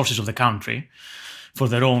the resources of the country for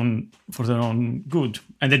their own good,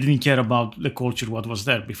 and they didn't care about the culture what was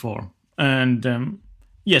there before. And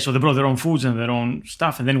so they brought their own foods and their own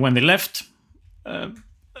stuff, and then when they left,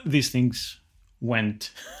 these things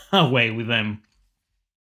went away with them.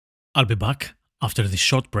 I'll be back after this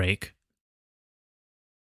short break.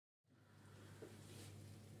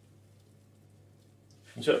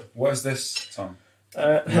 So, what is this, Tom?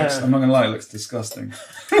 I'm not going to lie, it looks disgusting.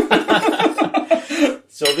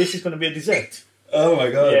 So this is going to be a dessert. Oh my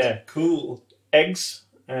god! Yeah. Cool. Eggs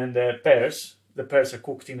and pears. The pears are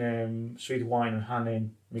cooked in sweet wine and honey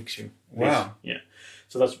mixture. Wow. Yeah.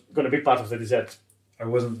 So that's going to be part of the dessert. I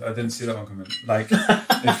didn't see that one coming. Like,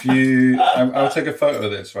 if you, I'll take a photo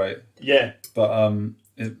of this, right? Yeah. But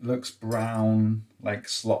it looks brown, like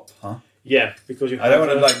slop, huh? Yeah, because you have... I don't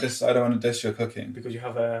want to like this. I don't want to dish your cooking. Because you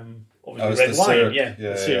have obviously red wine.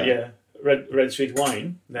 Syrup. Yeah. Red sweet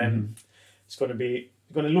wine. Then it's going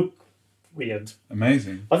to look weird.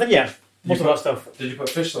 Amazing. But then most of our stuff. Did you put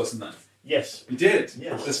fish sauce in that? Yes. You did.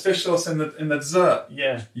 Yes. There's fish sauce in the dessert.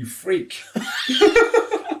 Yeah. You freak.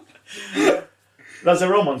 That's the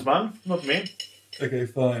Romans, man, not me. Okay,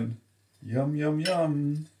 fine. Yum yum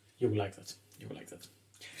yum. You will like that.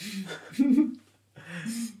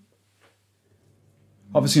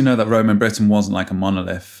 Obviously, you know that Roman Britain wasn't like a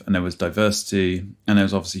monolith, and there was diversity, and there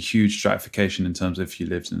was obviously huge stratification in terms of if you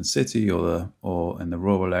lived in the city or in the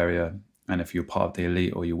rural area, and if you were part of the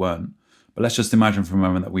elite or you weren't. But let's just imagine for a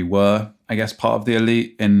moment that we were, I guess, part of the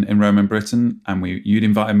elite in Roman Britain, and you'd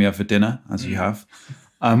invited me over for dinner, as you have.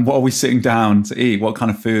 What are we sitting down to eat? What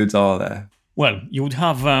kind of foods are there? Well, you would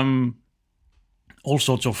have all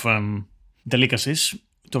sorts of delicacies.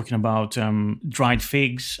 Talking about dried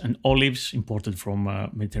figs and olives imported from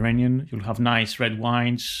Mediterranean. You'll have nice red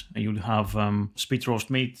wines. You'll have spit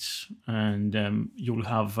roast meats, and you'll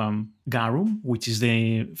have garum, which is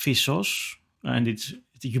the fish sauce, and it's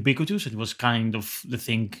ubiquitous. It was kind of the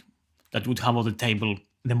thing that would have on the table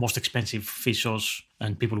the most expensive fish sauce,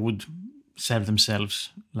 and people would serve themselves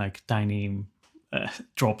like tiny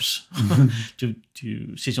drops to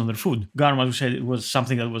season their food. Garum, as we said, it was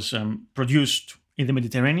something that was produced in the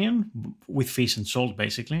Mediterranean with fish and salt,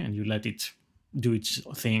 basically, and you let it do its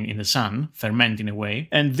thing in the sun, ferment in a way.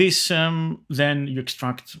 And this, then you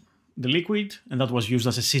extract the liquid, and that was used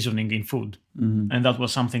as a seasoning in food. And that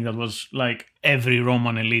was something that was like every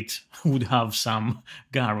Roman elite would have some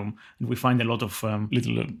garum. And we find a lot of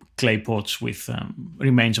little clay pots with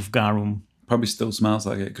remains of garum. Probably still smells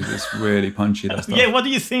like it because it's really punchy, that stuff. Yeah, what do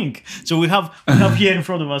you think? So we have here in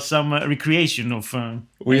front of us some recreation of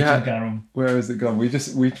garum. Where is it gone? We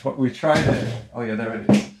tried it. Oh yeah, there it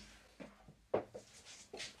is.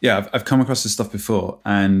 Yeah, I've come across this stuff before,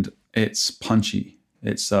 and it's punchy.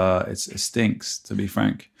 It stinks, to be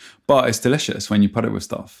frank, but it's delicious when you put it with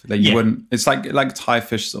stuff that you wouldn't. It's like Thai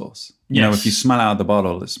fish sauce. You know, if you smell out of the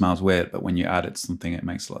bottle, it smells weird, but when you add it to something, it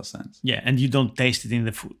makes a lot of sense. Yeah, and you don't taste it in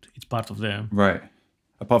the food. It's part of the... Right.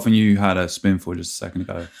 Apart from you had a spoonful just a second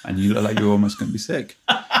ago, and you look like you were almost going to be sick.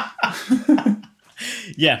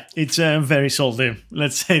 Yeah, it's very salty.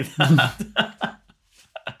 Let's say that.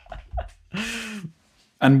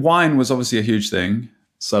 And wine was obviously a huge thing.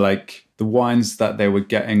 So like the wines that they were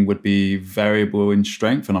getting would be variable in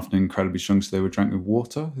strength and often incredibly strong. So they were drank with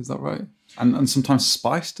water. Is that right? And sometimes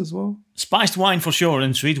spiced as well? Spiced wine for sure,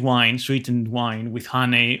 and sweetened wine with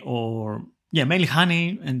honey or... Yeah, mainly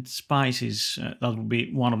honey and spices. That would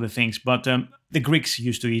be one of the things. But the Greeks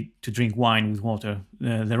used to drink wine with water.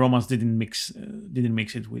 The Romans didn't mix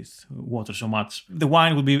it with water so much. The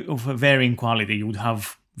wine would be of a varying quality. You would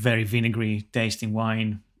have very vinegary tasting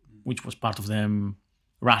wine, which was part of the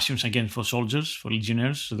rations again for soldiers, for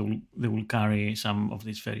legionnaires. So they will carry some of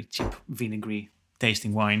this very cheap vinegary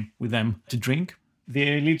tasting wine with them to drink. The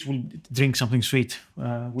elites will drink something sweet,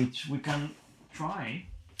 which we can try.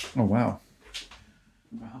 Oh wow!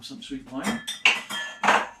 I have some sweet wine.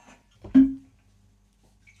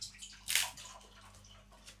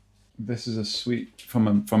 This is a sweet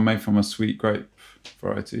made from a sweet grape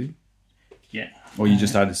variety. Yeah. Or you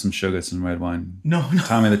just added some sugar to some red wine. No.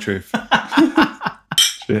 Tell me the truth.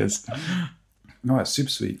 Cheers. No, it's super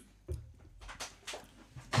sweet.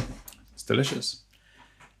 It's delicious.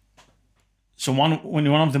 So one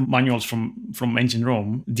of the manuals from ancient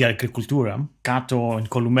Rome, the Agricultura, Cato and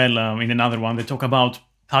Columella in another one, they talk about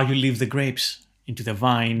how you leave the grapes into the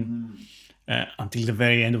vine until the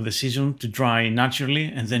very end of the season to dry naturally,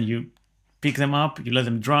 and then you pick them up, you let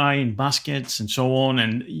them dry in baskets and so on,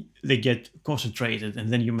 and they get concentrated,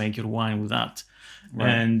 and then you make your wine with that. Right.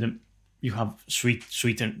 And you have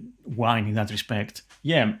sweeter wine in that respect.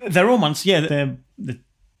 Yeah, the Romans, the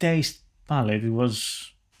taste palette, it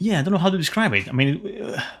was... Yeah, I don't know how to describe it. I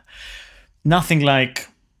mean, nothing like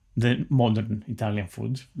the modern Italian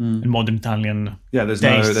food and modern Italian there's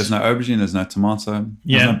tastes. no aubergine, there's no tomato,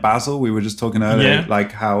 there's no basil. We were just talking earlier,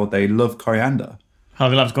 like how they love coriander. How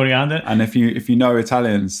they love coriander. And if you know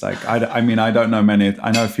Italians, like I mean, I don't know many.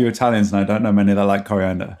 I know a few Italians, and I don't know many that like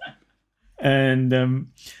coriander. And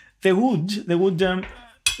they would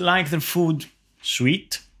like their food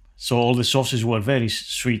sweet. So all the sauces were very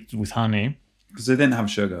sweet with honey. Because they didn't have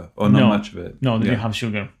sugar, or not much of it. No, they didn't have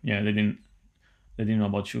sugar. Yeah, they didn't know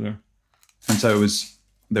about sugar. And so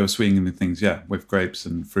they were sweetening the things, with grapes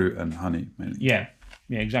and fruit and honey, mainly. Yeah,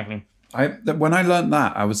 exactly. When I learned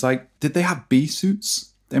that, I was like, did they have bee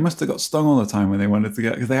suits? They must have got stung all the time when they wanted to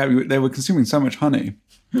get, because they were consuming so much honey.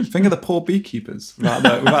 Think of the poor beekeepers without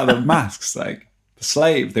the masks, like the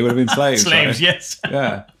slaves. They would have been slaves. Slaves, right? Yes.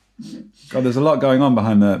 Yeah. God, there's a lot going on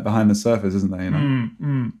behind the surface, isn't there? You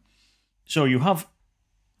know. So you have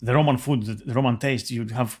the Roman food, the Roman taste.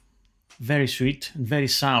 You'd have very sweet and very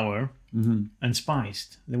sour and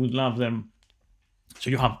spiced. They would love them. So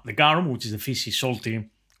you have the garum, which is the fishy, salty,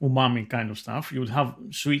 umami kind of stuff. You would have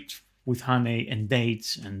sweet with honey and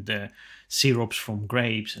dates and syrups from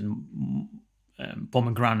grapes and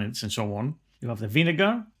pomegranates and so on. You have the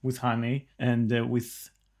vinegar with honey and with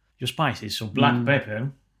your spices. So black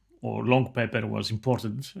pepper or long pepper was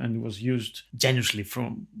imported and was used generously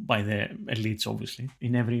by the elites, obviously,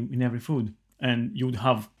 in every food. And you would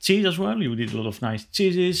have cheese as well. You would eat a lot of nice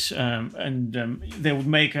cheeses, and they would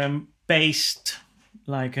make a paste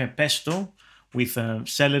like a pesto with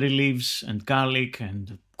celery leaves and garlic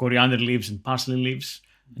and coriander leaves and parsley leaves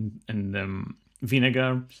and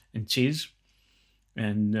vinegar and cheese.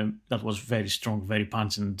 And that was very strong, very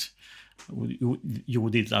pungent. You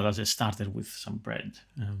would eat that as a starter with some bread.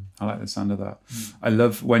 I like the sound of that. I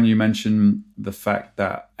love when you mention the fact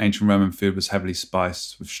that ancient Roman food was heavily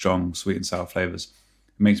spiced with strong sweet and sour flavours.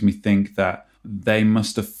 It makes me think that they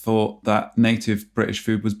must have thought that native British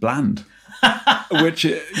food was bland. Which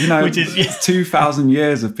is 2,000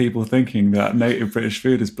 years of people thinking that native British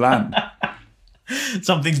food is bland.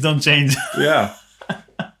 Some things don't change. Yeah.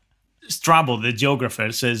 Strabo, the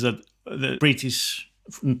geographer, says that the British,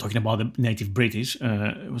 talking about the native British,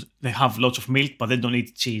 they have lots of milk, but they don't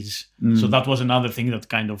eat cheese. So that was another thing that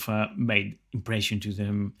kind of made impression to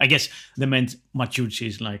them. I guess they meant mature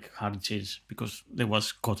cheese, like hard cheese, because there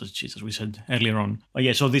was cottage cheese, as we said earlier on. But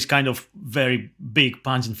yeah, so this kind of very big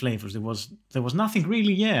pungent flavors, there was nothing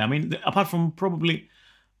really. I mean, apart from probably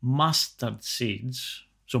mustard seeds.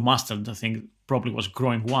 So mustard, I think, probably was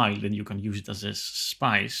growing wild, and you can use it as a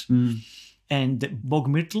spice. And bog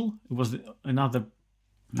myrtle was another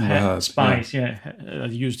spice,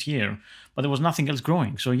 used here, but there was nothing else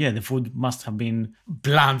growing. So yeah, the food must have been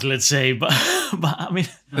bland, let's say. But I mean,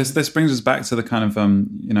 this brings us back to the kind of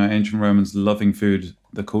ancient Romans loving food,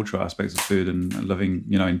 the cultural aspects of food, and loving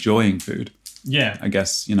enjoying food. Yeah, I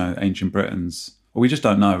guess ancient Britons. Well, we just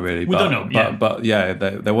don't know really. We don't know. Yeah.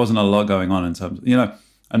 But there wasn't a lot going on in terms of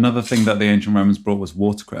Another thing that the ancient Romans brought was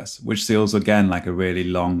watercress, which feels again like a really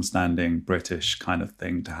long-standing British kind of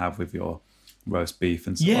thing to have with your roast beef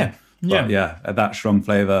and so on. But that strong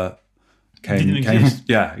flavour didn't exist.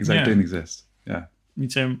 Didn't exist. Yeah.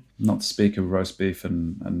 It's not to speak of roast beef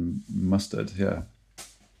and mustard. Yeah.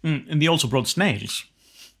 And they also brought snails.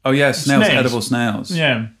 Oh yeah, snails, edible snails.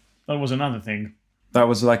 Yeah, that was another thing. That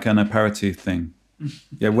was like an aperitif thing.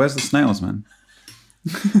 Yeah, where's the snails, man?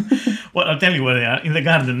 Well, I'll tell you where they are. In the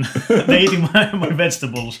garden. They're eating my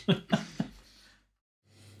vegetables. The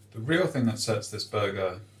real thing that sets this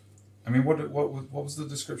burger... I mean, what was the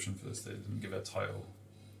description for this? They didn't give it a title.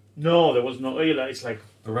 No, there was no... It's like...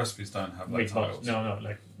 The recipes don't have like titles. No,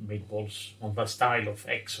 like meatballs on that style of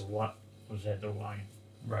X or what or Z or Y.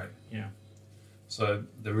 Right. Yeah. So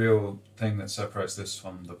the real thing that separates this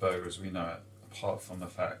from the burger as we know it, apart from the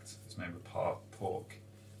fact it's made with pork,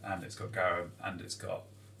 and it's got garum, and it's got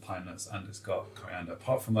pine nuts, and it's got coriander.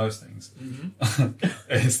 Apart from those things,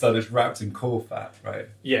 it's that it's wrapped in caul fat, right?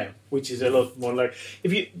 Yeah, which is a lot more like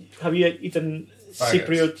have you eaten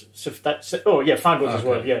Faggots. Cypriot? Oh yeah, faggots as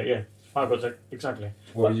well. Yeah, faggots exactly.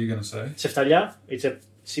 What were you going to say? Seftalia. It's a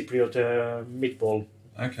Cypriot meatball.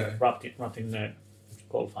 Okay. Wrapped in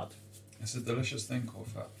caul fat. It's a delicious thing, caul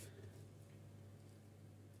fat.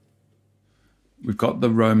 We've got the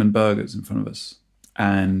Roman burgers in front of us.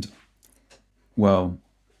 And, well,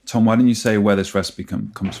 Tom, why don't you say where this recipe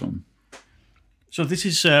comes from? So this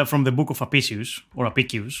is from the book of Apicius,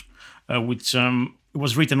 which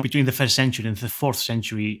was written between the 1st century and the 4th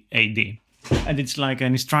century AD. And it's like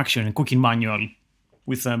an instruction, a cooking manual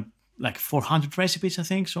with like 400 recipes, I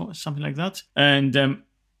think, so something like that. And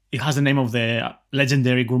it has the name of the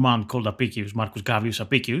legendary gourmand called Apicius, Marcus Gavius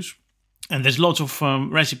Apicius. And there's lots of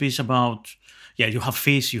recipes about... you have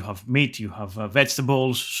fish, you have meat, you have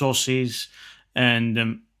vegetables, sauces,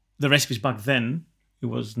 and the recipes back then, it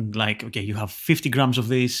wasn't like, okay, you have 50 grams of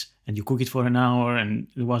this and you cook it for an hour, and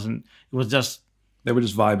it was just... They were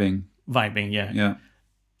just vibing. Yeah.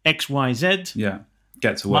 X, Y, Z. Yeah,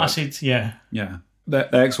 get to work. Mash it, yeah. Yeah. The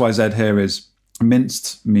XYZ here is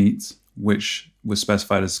minced meat which was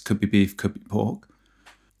specified as could be beef, could be pork.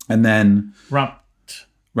 And then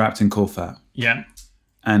wrapped in caul fat. Yeah.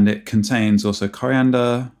 And it contains also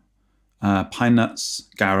coriander, pine nuts,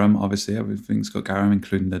 garum, obviously everything's got garum,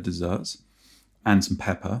 including the desserts, and some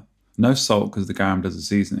pepper. No salt because the garum does the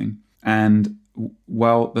seasoning. And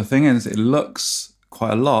well, the thing is, it looks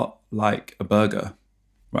quite a lot like a burger,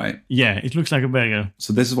 right? Yeah, it looks like a burger.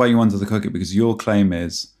 So this is why you wanted to cook it, because your claim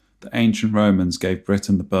is the ancient Romans gave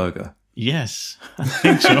Britain the burger. Yes, I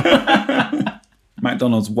think so.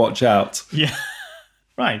 McDonald's, watch out. Yeah,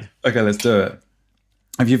 right. Okay, let's do it.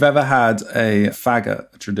 If you've ever had a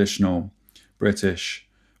faggot, a traditional British,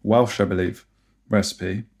 Welsh, I believe,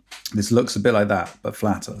 recipe, this looks a bit like that, but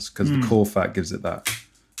flatter, because the caul fat gives it that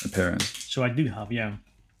appearance. So I do have, yeah.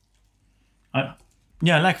 I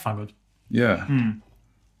like faggot. Yeah.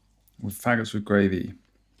 With faggots with gravy.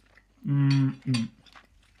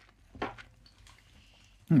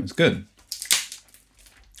 It's good.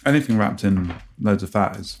 Anything wrapped in loads of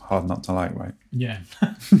fat is hard not to like, right? Yeah.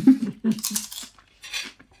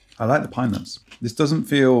 I like the pine nuts. This doesn't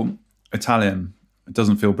feel Italian. It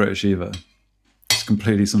doesn't feel British either. It's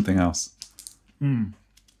completely something else.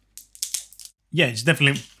 Yeah, it's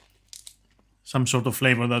definitely some sort of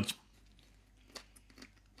flavor that...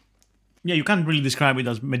 Yeah, you can't really describe it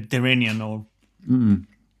as Mediterranean or...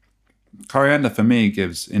 Coriander for me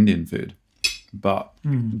gives Indian food, but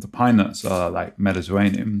the pine nuts are like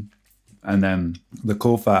Mediterranean. And then the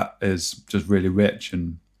caul fat is just really rich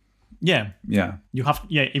and... Yeah. You have,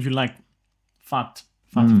 if you like fat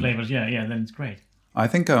flavors, then it's great. I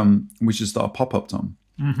think we should start a pop-up, Tom,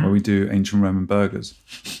 where we do ancient Roman burgers.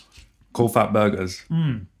 Caul fat burgers.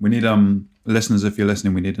 We need, listeners, if you're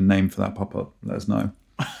listening, we need a name for that pop-up. Let us know.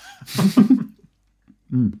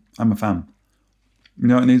 I'm a fan. You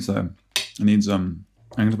know what it needs, though? It needs, I'm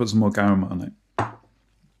going to put some more garum on it.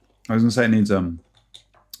 I was going to say it needs some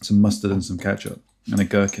mustard and some ketchup and a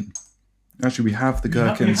gherkin. Actually, we have the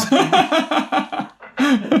gherkins.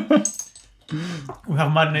 We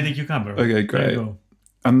have marinated cucumber. Okay, great.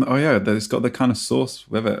 And it's got the kind of sauce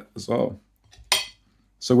with it as well.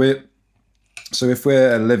 So if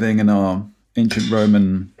we're living in our ancient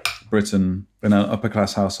Roman Britain in an upper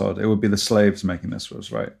class household, it would be the slaves making this for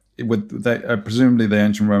us, right? Presumably the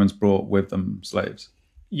ancient Romans brought with them slaves.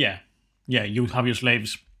 Yeah, you would have your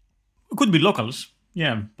slaves. It could be locals,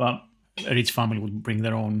 but a rich family would bring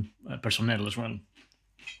their own personnel as well.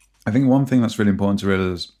 I think one thing that's really important to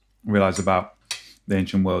realize about the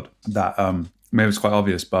ancient world that maybe it's quite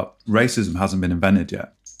obvious, but racism hasn't been invented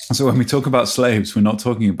yet. So when we talk about slaves, we're not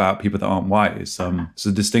talking about people that aren't white. It's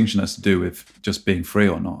a distinction that's to do with just being free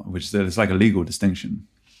or not, which is like a legal distinction.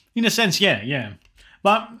 In a sense, yeah.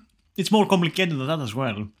 But it's more complicated than that as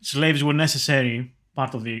well. Slaves were necessary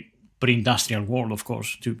part of the pre-industrial world, of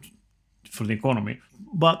course, for the economy.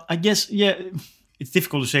 But I guess, it's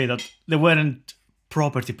difficult to say that they weren't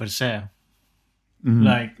property per se.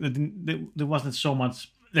 Like there wasn't so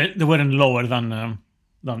much. They weren't lower than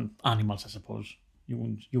animals, I suppose.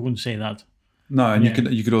 You wouldn't say that. No, and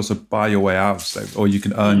you could also buy your way out of slavery, or you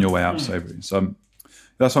can earn your way out of slavery. So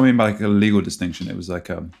that's what I mean by like a legal distinction. It was like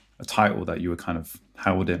a title that you were kind of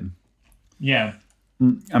held in. Yeah.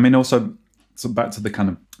 I mean, also, so back to the kind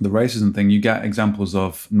of the racism thing, you get examples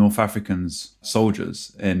of North Africans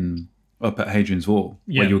soldiers up at Hadrian's Wall,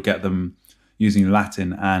 where you'll get them using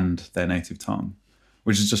Latin and their native tongue,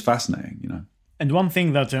 which is just fascinating, you know. And one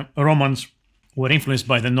thing that Romans were influenced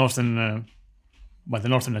by the Northerners,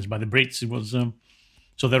 by the Brits, it was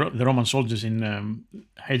so the Roman soldiers in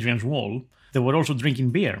Hadrian's Wall, they were also drinking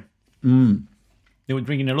beer. They were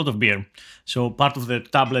drinking a lot of beer. So part of the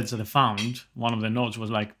tablets that they found, one of the notes was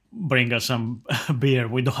like, bring us some beer.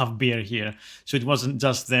 We don't have beer here. So it wasn't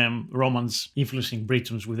just them Romans influencing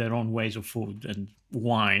Britons with their own ways of food and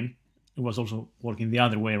wine. It was also working the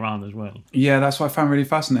other way around as well. Yeah, that's what I found really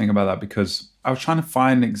fascinating about that, because I was trying to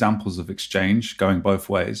find examples of exchange going both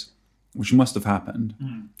ways, which must have happened.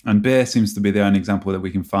 And beer seems to be the only example that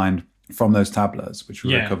we can find from those tablets, which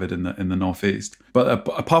were recovered in the northeast. But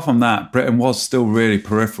apart from that, Britain was still really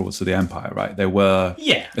peripheral to the empire, right? They were.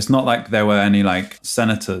 Yeah. It's not like there were any like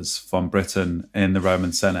senators from Britain in the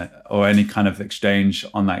Roman Senate or any kind of exchange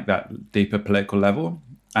on like that deeper political level.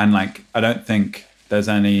 And like, I don't think there's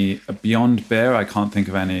any beyond beer. I can't think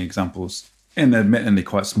of any examples in the admittedly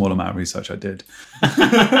quite small amount of research I did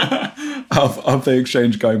of the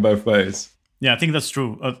exchange going both ways. Yeah, I think that's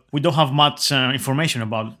true. We don't have much information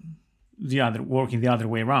about working the other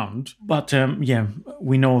way around. But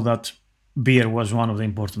we know that beer was one of the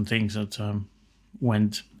important things that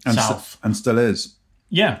went south. And still is.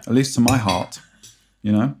 Yeah. At least to my heart.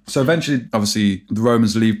 you know? So eventually, obviously, the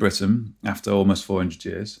Romans leave Britain after almost 400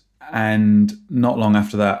 years. And not long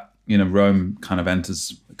after that, you know, Rome kind of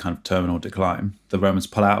enters kind of terminal decline. The Romans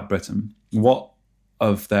pull out of Britain. What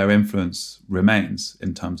of their influence remains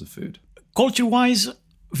in terms of food? Culture-wise,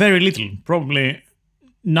 very little. Probably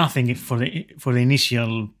nothing for the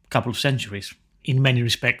initial couple of centuries, in many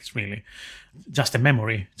respects, really. Just a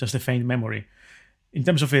memory, just a faint memory. In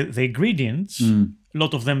terms of the ingredients, a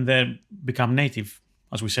lot of them there become native,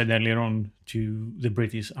 as we said earlier on, to the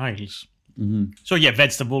British Isles. Mm-hmm. So yeah,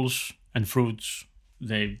 vegetables and fruits,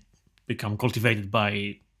 they become cultivated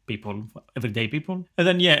by people, everyday people. And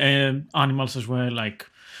then animals as well, like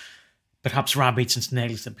perhaps rabbits and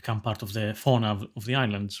snails that become part of the fauna of the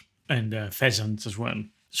islands, and pheasants as well.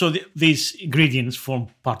 So these ingredients form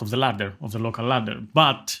part of the ladder, of the local ladder.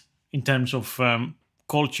 But in terms of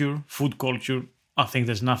culture, food culture, I think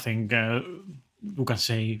there's nothing we can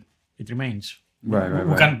say it remains. Right.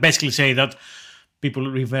 We can basically say that people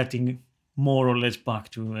reverting more or less back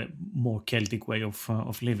to a more Celtic way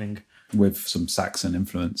of living. With some Saxon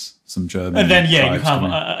influence, some German. And then, you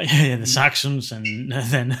have the Saxons and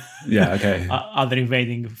then other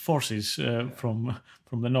invading forces from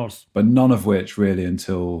the north. But none of which really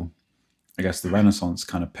until, I guess, the Renaissance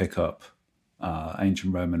kind of pick up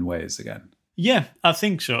ancient Roman ways again. Yeah, I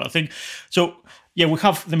think so. We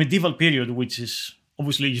have the medieval period, which is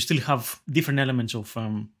obviously you still have different elements of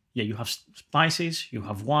you have spices, you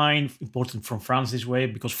have wine, important from France this way,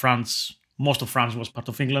 because most of France was part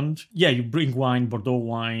of England. Yeah, you bring wine, Bordeaux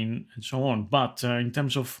wine, and so on. But in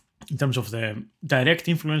terms of the direct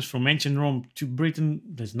influence from ancient Rome to Britain,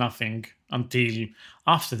 there's nothing until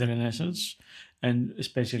after the Renaissance, and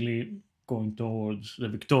especially going towards the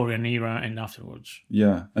Victorian era and afterwards.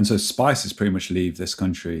 Yeah, and so spices pretty much leave this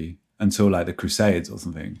country until like the Crusades or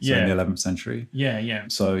something. So in the 11th century. Yeah.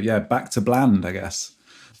 So back to bland, I guess.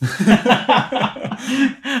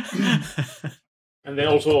 And then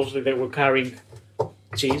also, obviously, they were carrying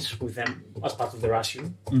cheese with them as part of the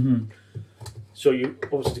ration. Mm-hmm. So you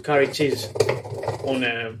obviously to carry cheese on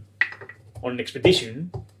an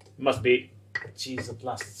expedition must be cheese that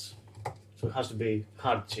lasts. So it has to be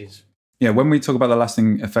hard cheese. Yeah, when we talk about the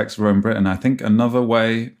lasting effects of Rome Britain, I think another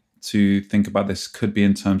way to think about this could be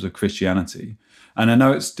in terms of Christianity. And I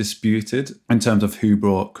know it's disputed in terms of who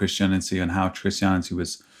brought Christianity and how Christianity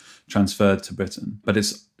was transferred to Britain. But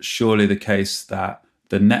it's surely the case that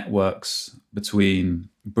the networks between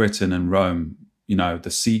Britain and Rome, you know,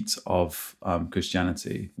 the seat of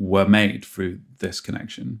Christianity, were made through this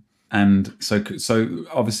connection. And so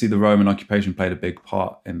obviously the Roman occupation played a big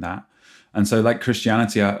part in that. And so like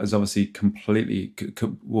Christianity has obviously completely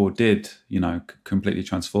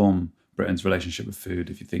transform Britain's relationship with food,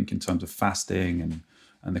 if you think in terms of fasting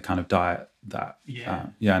and the kind of diet that,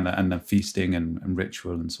 and the feasting and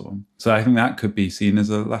ritual and so on. So I think that could be seen as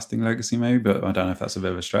a lasting legacy maybe, but I don't know if that's a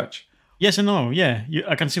bit of a stretch. Yes and no, yeah.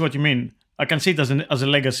 I can see what you mean. I can see it as a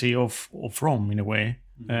legacy of Rome in a way.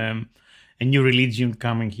 A new religion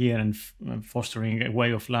coming here and fostering a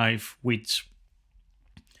way of life which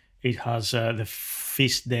it has the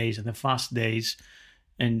feast days and the fast days,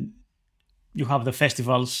 and you have the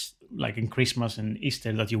festivals like in Christmas and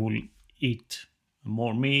Easter that you will eat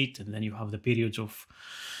more meat, and then you have the periods of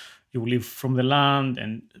you will live from the land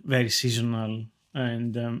and very seasonal.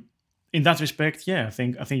 And in that respect, I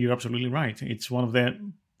think you're absolutely right. It's one of the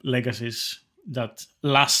legacies that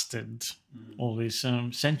lasted all these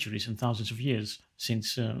centuries and thousands of years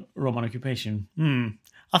since Roman occupation.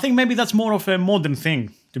 I think maybe that's more of a modern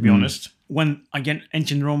thing, to be honest. When, again,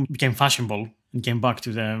 ancient Rome became fashionable and came back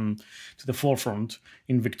to the forefront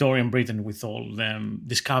in Victorian Britain with all the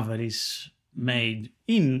discoveries made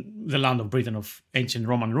in the land of Britain of ancient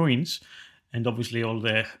Roman ruins, and obviously all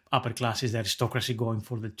the upper classes, the aristocracy going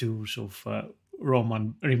for the tours of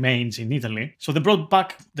Roman remains in Italy. So they brought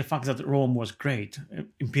back the fact that Rome was great.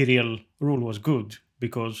 Imperial rule was good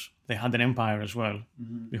because they had an empire as well.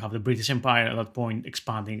 You have the British Empire at that point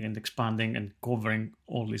expanding and covering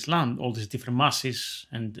all this land, all these different masses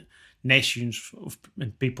and nations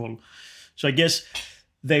and people. So I guess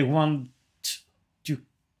they want to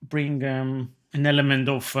bring an element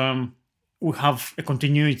of we have a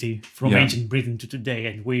continuity from ancient Britain to today,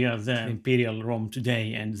 and we are the Imperial Rome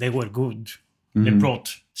today, and they were good. They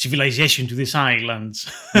brought civilization to these islands,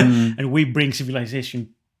 and we bring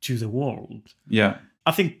civilization to the world. Yeah.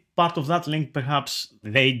 I think part of that link, perhaps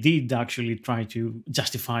they did actually try to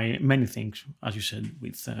justify many things, as you said,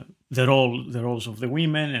 with the roles of the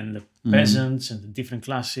women and the peasants and the different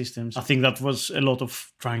class systems. I think that was a lot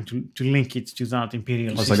of trying to link it to that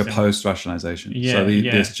imperial system. It's like a post-rationalization. Yeah, so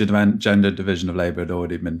this gender division of labor had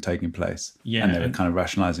already been taking place. Yeah, and they were kind of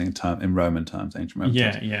rationalizing in Roman terms, ancient Roman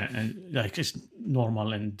terms. Yeah, and like it's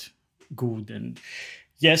normal and good. And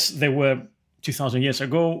yes, they were 2,000 years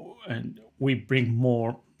ago, and we bring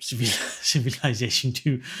more civilization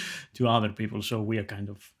to other people. So we are kind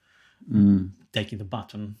of taking the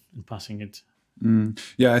baton and passing it.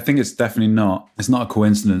 Yeah, I think it's not a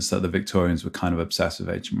coincidence that the Victorians were kind of obsessed with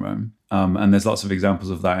ancient Rome. And there's lots of examples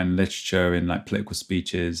of that in literature, in like political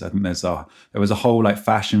speeches. I think there was a whole like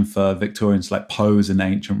fashion for Victorians to like pose in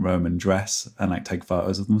ancient Roman dress and like take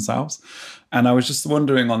photos of themselves. And I was just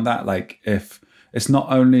wondering on that, like if it's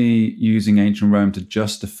not only using ancient Rome to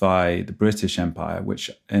justify the British Empire,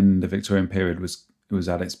 which in the Victorian period was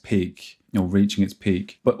at its peak, reaching its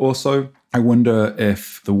peak, but also I wonder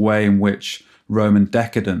if the way in which Roman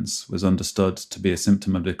decadence was understood to be a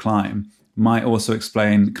symptom of decline might also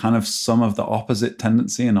explain kind of some of the opposite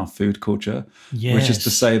tendency in our food culture, which is to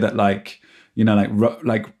say that like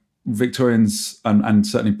Victorians and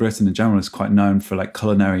certainly Britain in general is quite known for like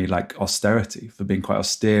culinary like austerity, for being quite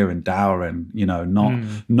austere and dour and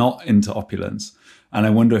not into opulence. And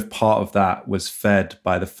I wonder if part of that was fed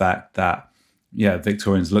by the fact that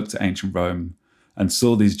Victorians looked at ancient Rome and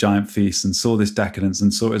saw these giant feasts and saw this decadence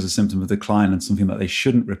and saw it as a symptom of decline and something that they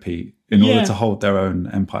shouldn't repeat in order to hold their own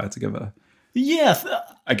empire together. Yes.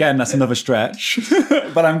 Again, that's another stretch,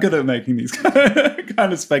 but I'm good at making these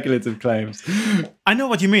kind of speculative claims. I know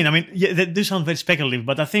what you mean. I mean, they do sound very speculative,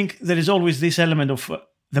 but I think there is always this element of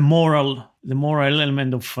the moral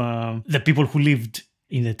element of the people who lived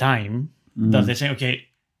in the time that they say, okay,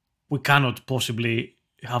 we cannot possibly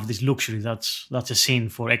have this luxury that's a sin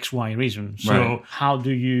for XY reason. So how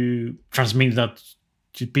do you transmit that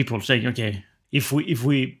to people, saying, okay, if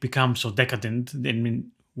we become so decadent,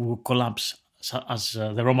 then we'll collapse as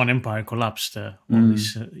the Roman Empire collapsed all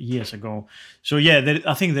these years ago. So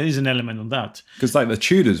I think there is an element of that. Because like the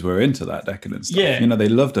Tudors were into that decadent stuff. Yeah. They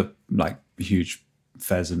loved a like huge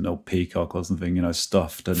pheasant or peacock or something,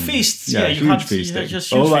 stuffed and feasts. Huge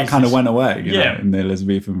feasting. All that kind of went away, in the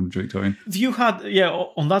Elizabethan and Victorian. You had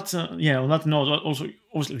on that note, also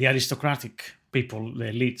obviously the aristocratic people, the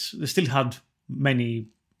elites, they still had many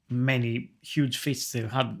huge feasts. They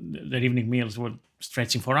had their evening meals were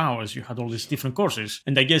stretching for hours. You had all these different courses,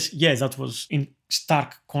 and I guess that was in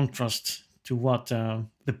stark contrast to what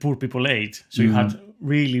the poor people ate. So you had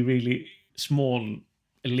really, really small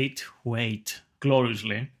elite who ate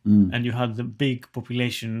gloriously, and you had the big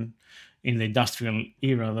population in the industrial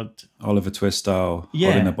era that Oliver Twist style,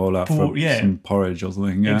 holding the bowl out for some porridge or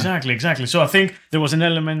something. Yeah. Exactly. So I think there was an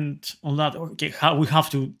element on that. Okay, we have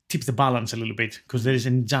to tip the balance a little bit because there is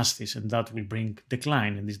injustice, and that will bring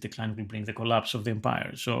decline, and this decline will bring the collapse of the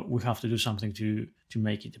empire. So we have to do something to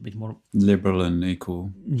make it a bit more liberal and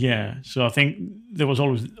equal. Yeah. So I think there was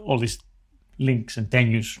always all these links and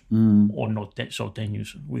tenues, or not so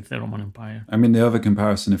tenuous, with the Roman Empire. I mean, the other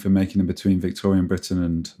comparison, if we're making it between Victorian Britain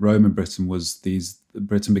and Roman Britain, was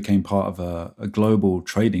Britain became part of a global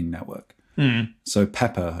trading network. So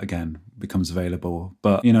pepper, again, becomes available.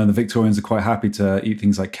 But, the Victorians are quite happy to eat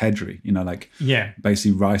things like kedgeree,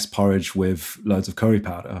 basically rice porridge with loads of curry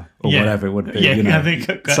powder or whatever it would be. I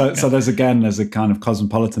think. So there's a kind of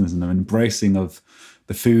cosmopolitanism, an embracing of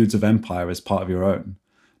the foods of empire as part of your own.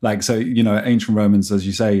 Like, so, ancient Romans, as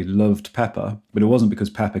you say, loved pepper, but it wasn't because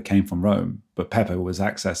pepper came from Rome, but pepper was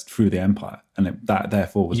accessed through the empire, and that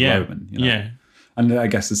therefore was Roman. And I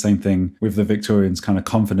guess the same thing with the Victorians' kind of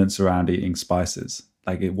confidence around eating spices.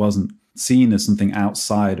 Like, it wasn't seen as something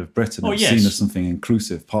outside of Britain. It was seen as something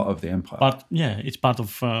inclusive, part of the empire. But, it's part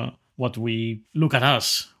of what we look at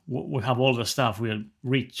us. We have all the stuff. We are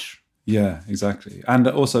rich. Yeah, exactly. And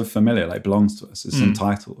also familiar, like belongs to us. It's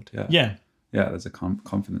entitled. Yeah, there's a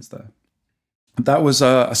confidence there. That was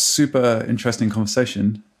a super interesting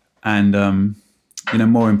conversation. And,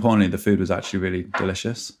 more importantly, the food was actually really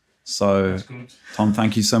delicious. So, Tom,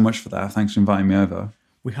 thank you so much for that. Thanks for inviting me over.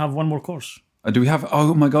 We have one more course. Do we have?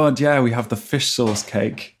 Oh, my God. Yeah, we have the fish sauce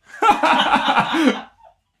cake.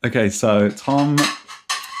 Okay, so Tom,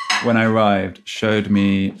 when I arrived, showed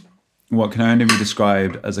me what can only be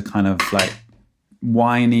described as a kind of like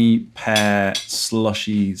winey, pear,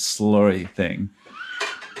 slushy, slurry thing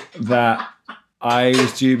that I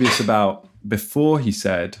was dubious about before he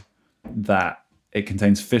said that it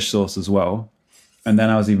contains fish sauce as well. And then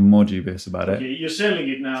I was even more dubious about it. You're selling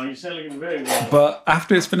it now. You're selling it very well. But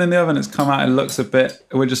after it's been in the oven, it's come out and looks it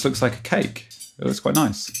just looks like a cake. It looks quite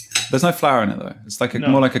nice. There's no flour in it though. It's like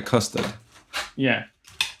more like a custard. Yeah.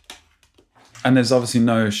 And there's obviously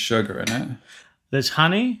no sugar in it. There's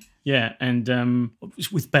honey, yeah, and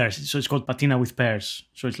it's with pears. So it's called patina with pears.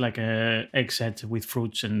 So it's like a egg set with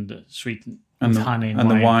fruits and sweet with honey and wine.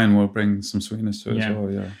 The wine will bring some sweetness to it as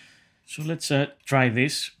well, yeah. So let's try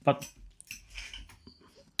this, but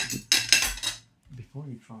before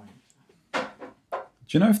you try it.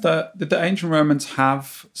 Do you know if did the ancient Romans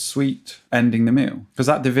have sweet ending the meal? Because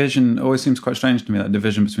that division always seems quite strange to me, that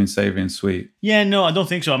division between savoury and sweet. Yeah, no, I don't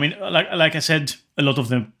think so. I mean, like I said, a lot of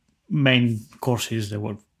the main courses, they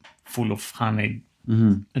were full of honey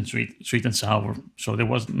and sweet and sour. So there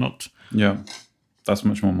was not... Yeah, that's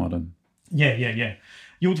much more modern. Yeah.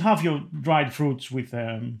 You would have your dried fruits with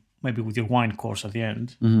maybe with your wine course at the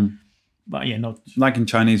end. But yeah, not... Like in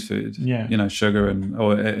Chinese food, yeah. Sugar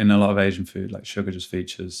or in a lot of Asian food, like sugar just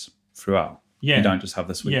features throughout. Yeah. You don't just have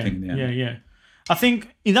the sweet thing in the end. Yeah. I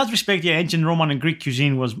think in that respect, ancient Roman and Greek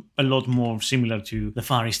cuisine was a lot more similar to the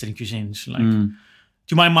Far Eastern cuisines. Like,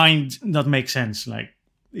 to my mind, that makes sense. Like,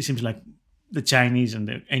 it seems like the Chinese and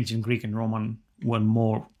the ancient Greek and Roman were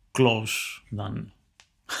more close than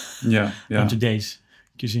today's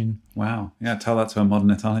cuisine. Wow. Yeah, tell that to a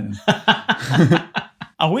modern Italian.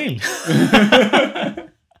 I will.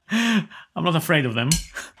 I'm not afraid of them.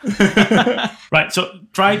 Right, so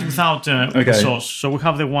try it without the sauce. So we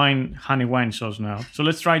have the honey wine sauce now. So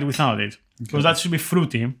let's try it without it. Because that should be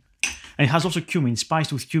fruity. And it has also cumin,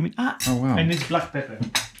 spiced with cumin. Oh, wow. And it's black pepper.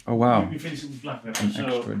 Oh, wow. We finish it with black pepper. An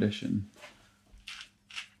extra addition.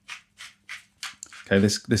 Okay,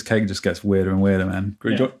 this cake just gets weirder and weirder, man.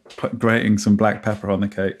 Grating some black pepper on the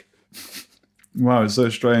cake. Wow, it's so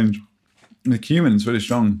strange. The cumin is really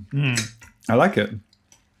strong. I like it.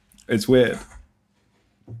 It's weird.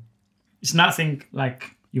 It's nothing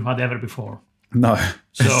like you had ever before. No.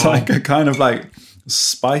 It's like a kind of like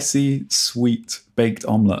spicy, sweet baked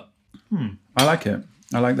omelette. I like it.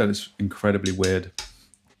 I like that it's incredibly weird.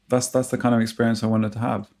 That's the kind of experience I wanted to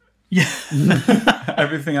have. Yeah.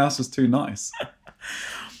 Everything else is too nice.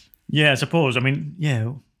 Yeah, I suppose. I mean,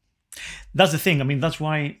 yeah. That's the thing. I mean, that's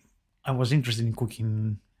why I was interested in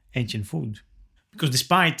cooking ancient food. Because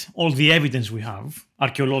despite all the evidence we have,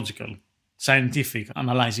 archaeological, scientific,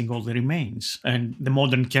 analyzing all the remains, and the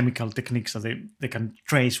modern chemical techniques that they can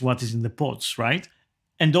trace what is in the pots, right?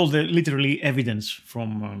 And all the literally evidence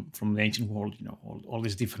from the ancient world, all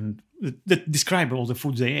these different, that describe all the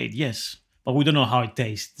foods they ate, yes. But we don't know how it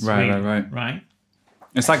tastes. Right?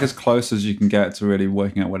 It's like as close as you can get to really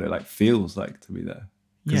working out what it feels like to be there.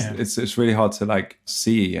 Yeah. It's really hard to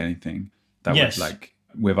see anything that would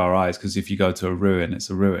with our eyes, because if you go to a ruin, it's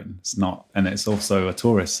a ruin. It's not, and it's also a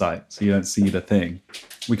tourist site, so you don't see the thing.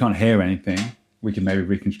 We can't hear anything. We can maybe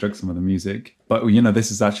reconstruct some of the music, but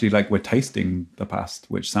this is actually we're tasting the past,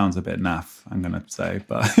 which sounds a bit naff, I'm gonna say,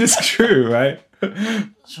 but it's true, right?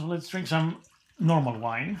 So let's drink some normal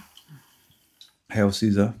wine. Hail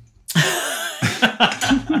Caesar.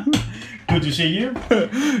 Good to see you.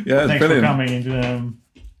 Yeah, thanks brilliant. for coming into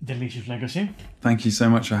Delicious Legacy. Thank you so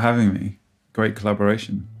much for having me. Great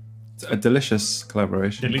collaboration. It's a delicious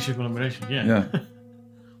collaboration. Delicious collaboration, yeah.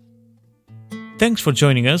 Thanks for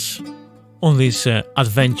joining us on this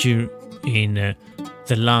adventure in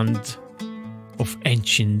the land of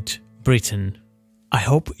ancient Britain. I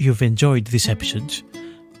hope you've enjoyed this episode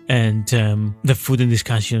and the food and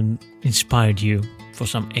discussion inspired you for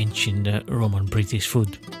some ancient Roman-British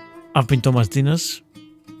food. I've been Thomas Dinas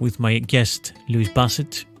with my guest Louis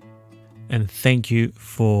Bassett, and thank you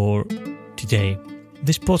for today.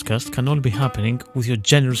 This podcast can only be happening with your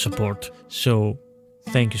generous support, so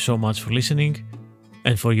thank you so much for listening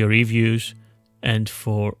and for your reviews and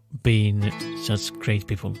for being such great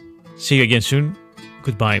people. See you again soon.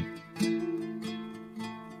 Goodbye.